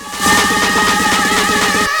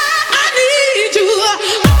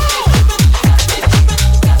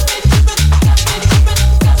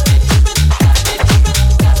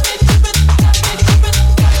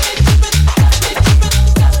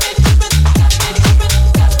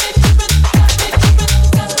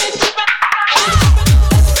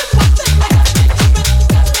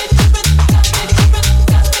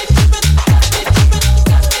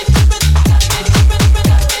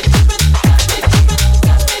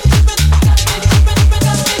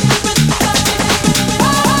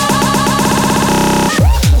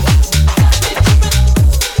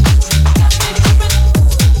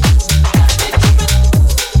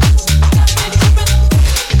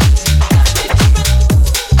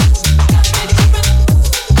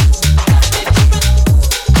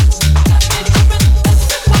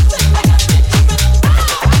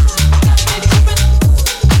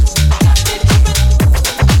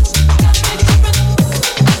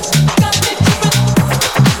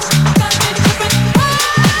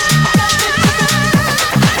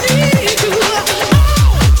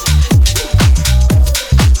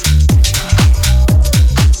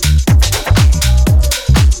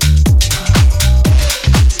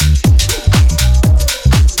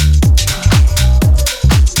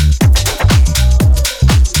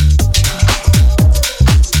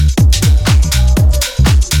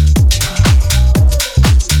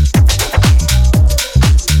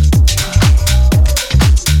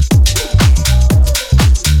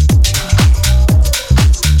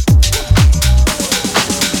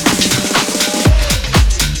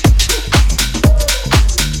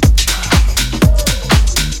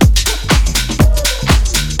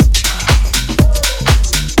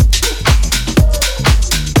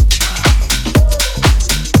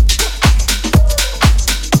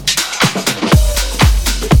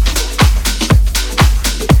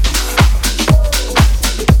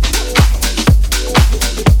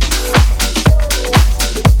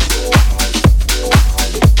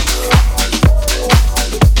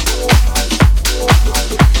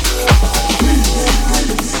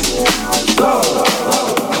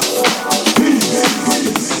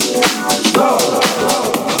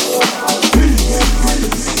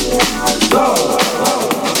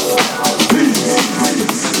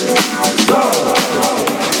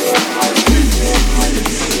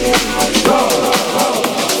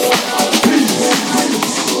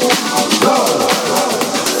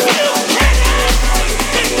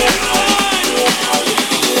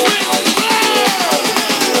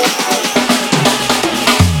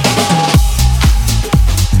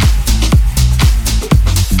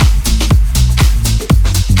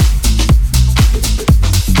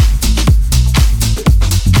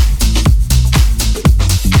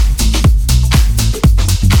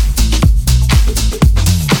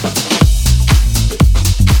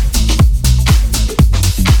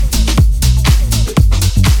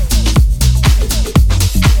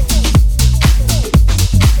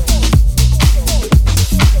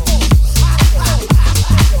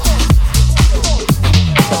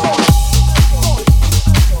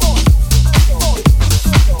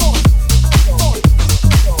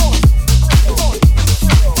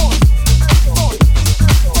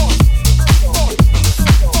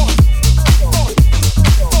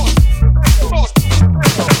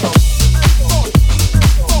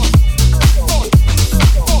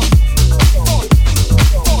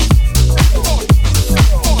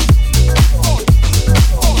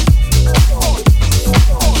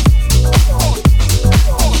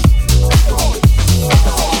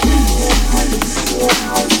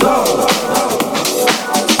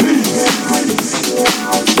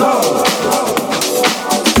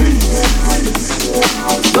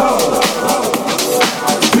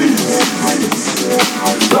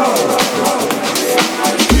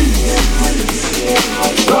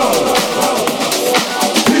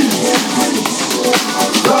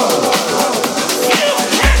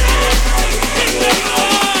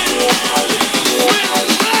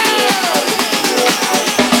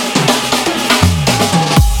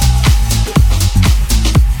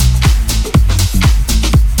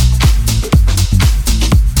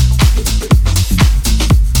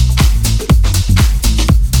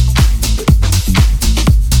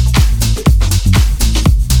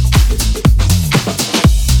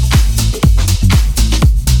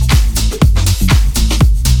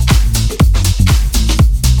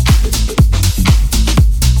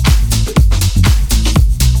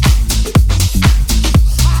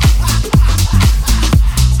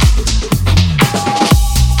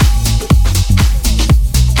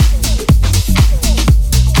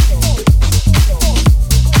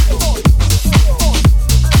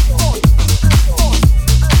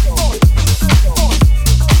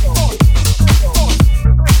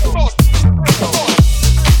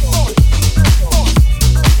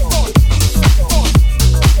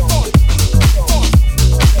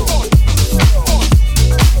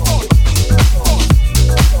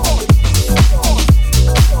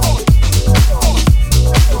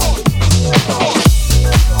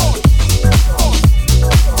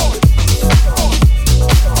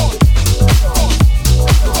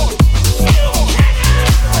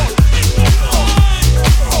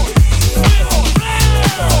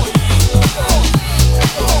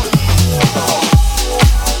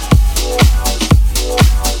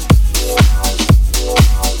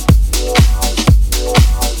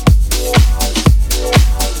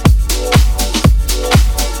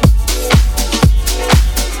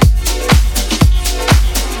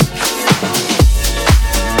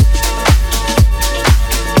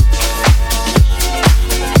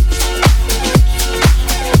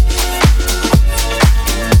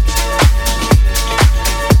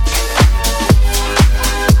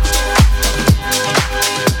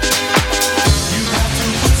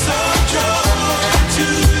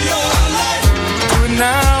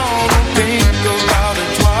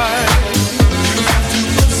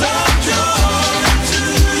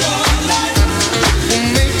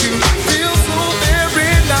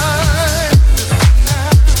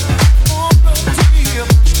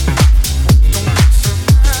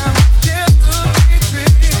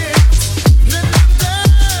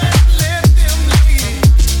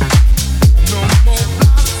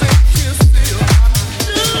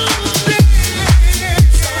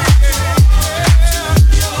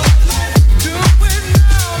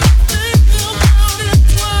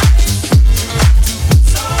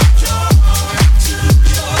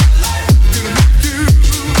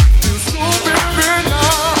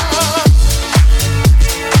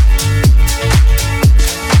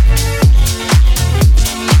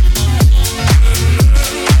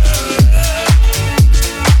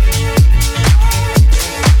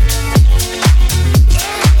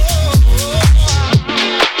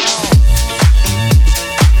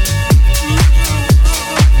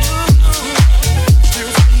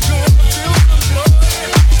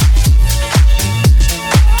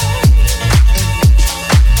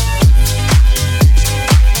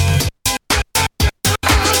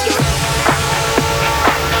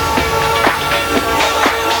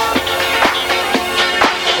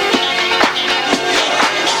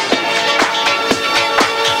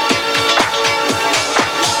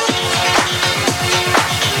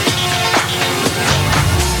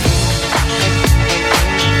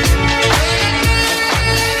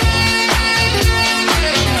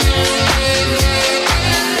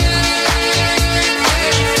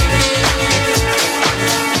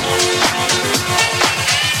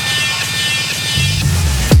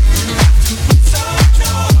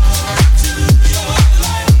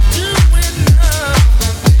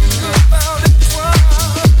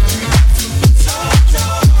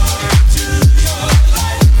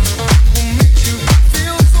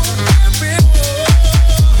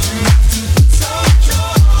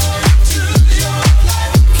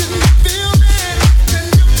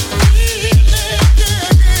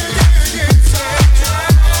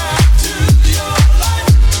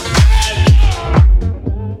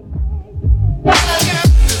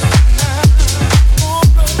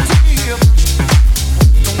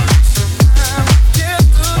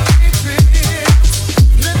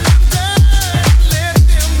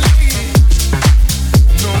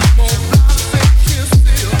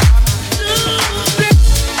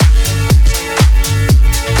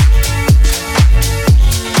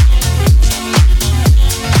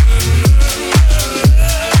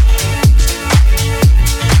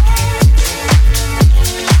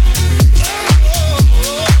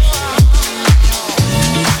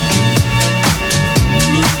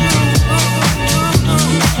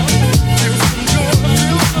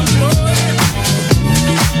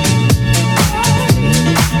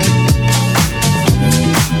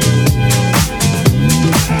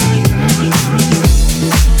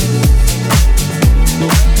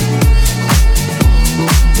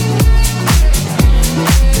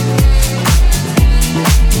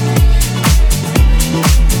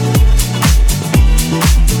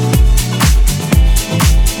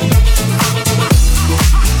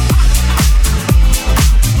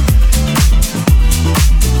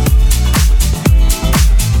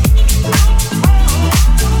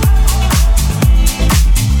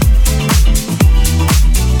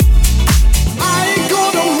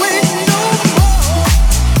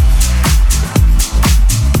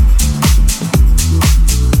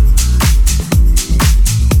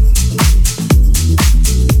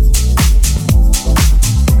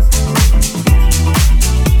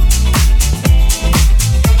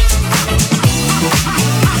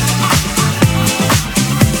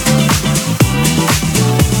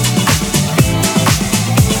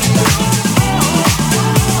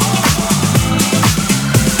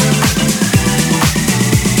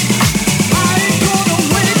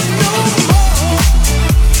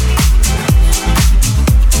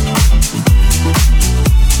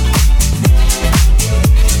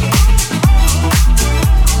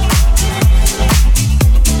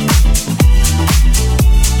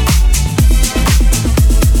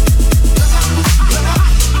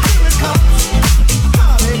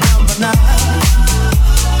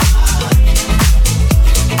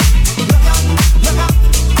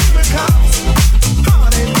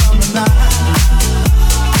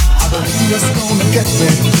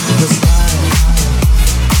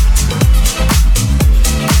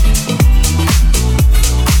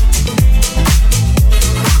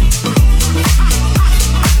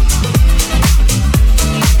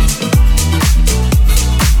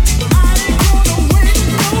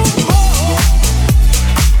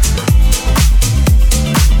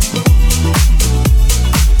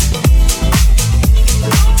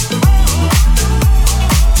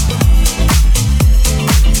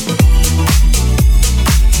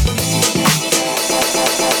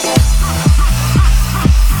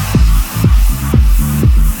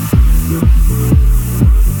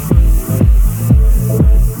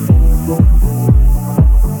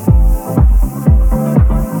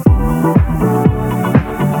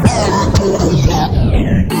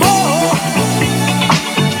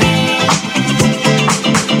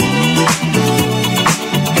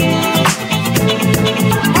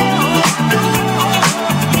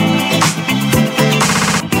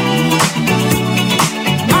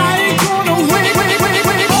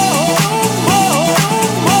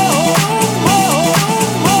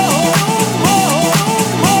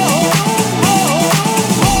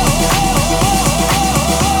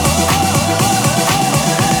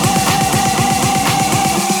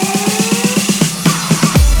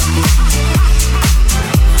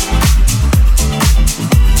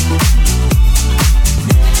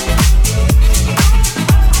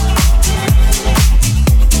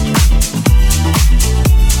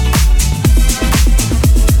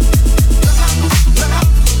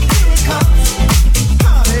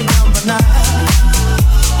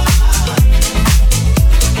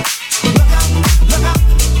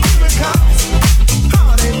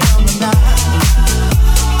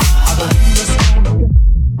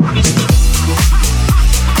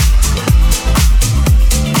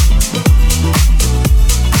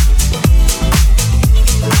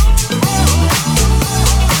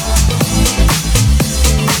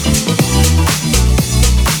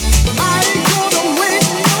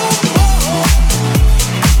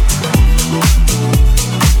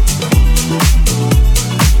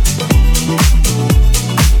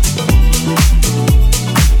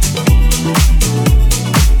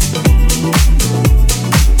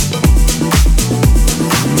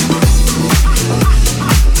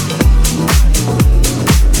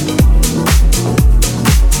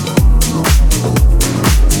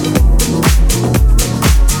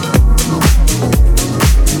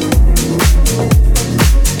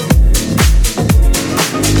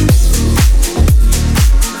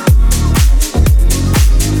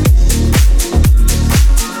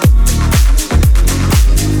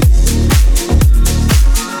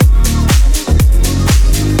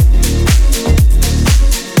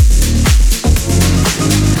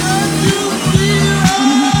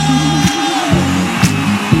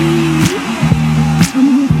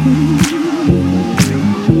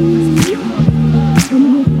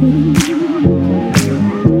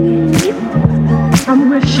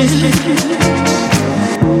 Boy,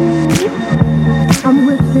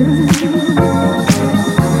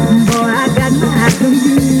 I got my eyes on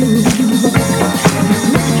you.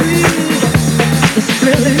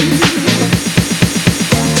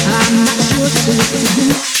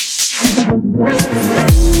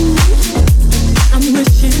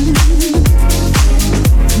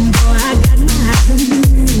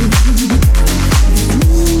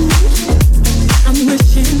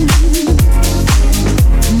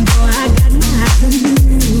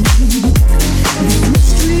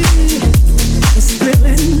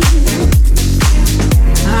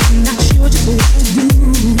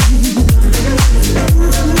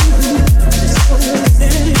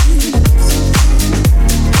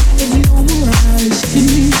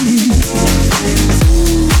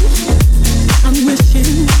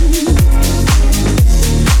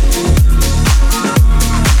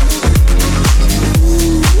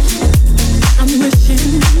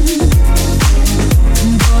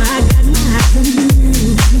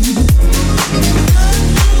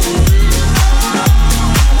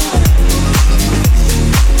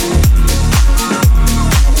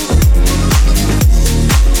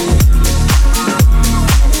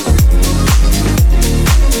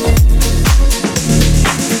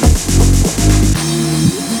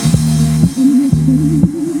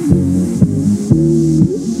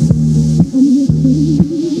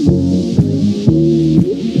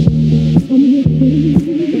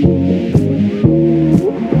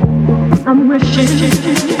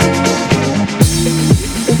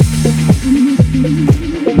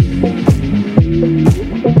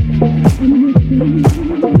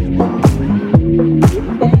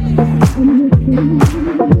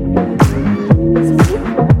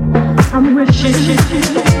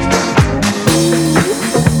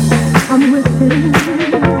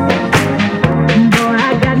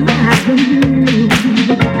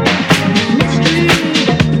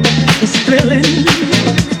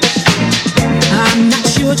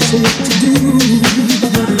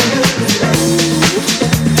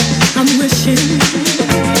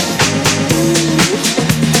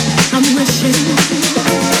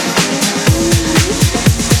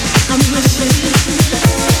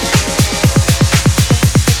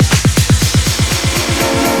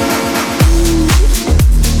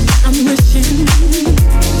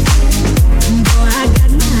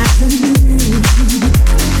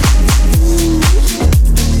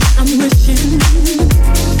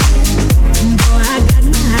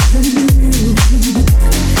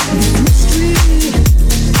 Mystery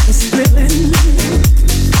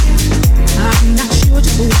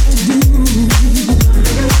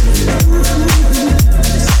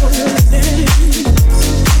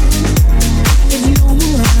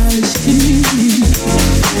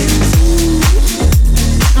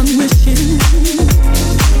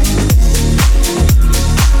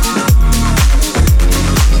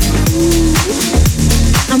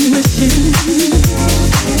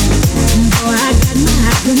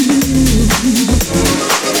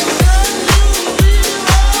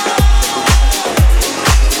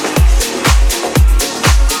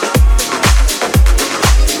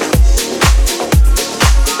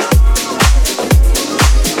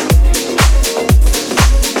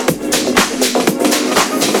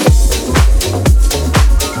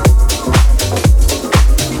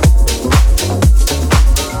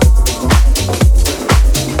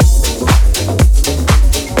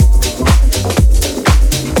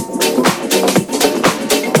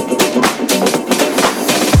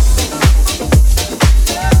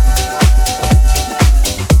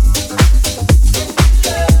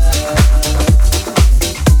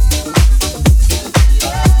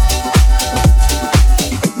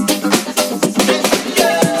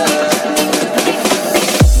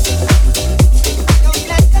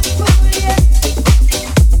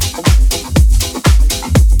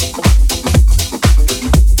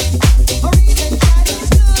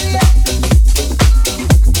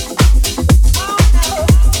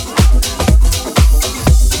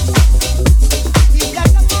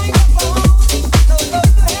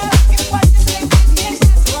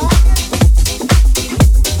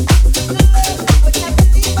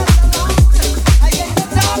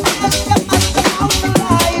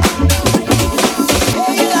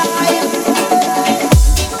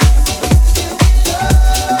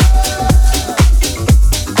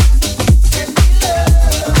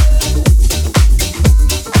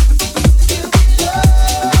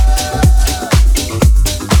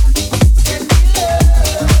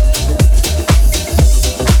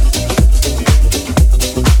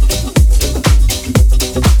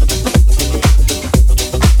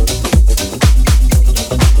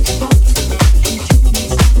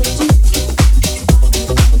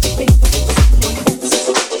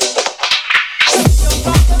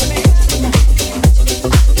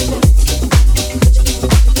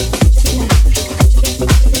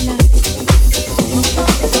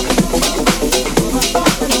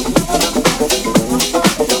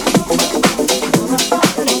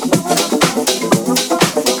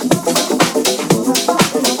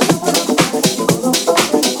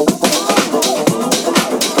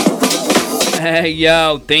Hey,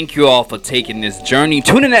 yo, thank you all for taking this journey,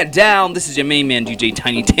 tuning that down. This is your main man, DJ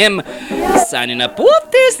Tiny Tim, signing up. Whoop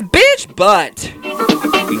this bitch, but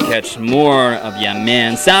you can catch more of ya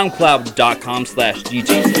man,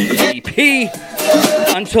 soundcloud.com/DJTP.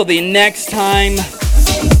 Until the next time,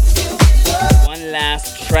 one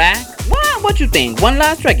last track. What you think? One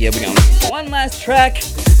last track? Yeah, we go. One last track,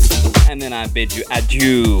 and then I bid you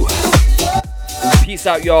adieu. Peace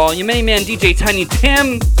out, y'all. Your main man, DJ Tiny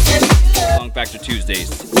Tim. Funk Factor Tuesdays.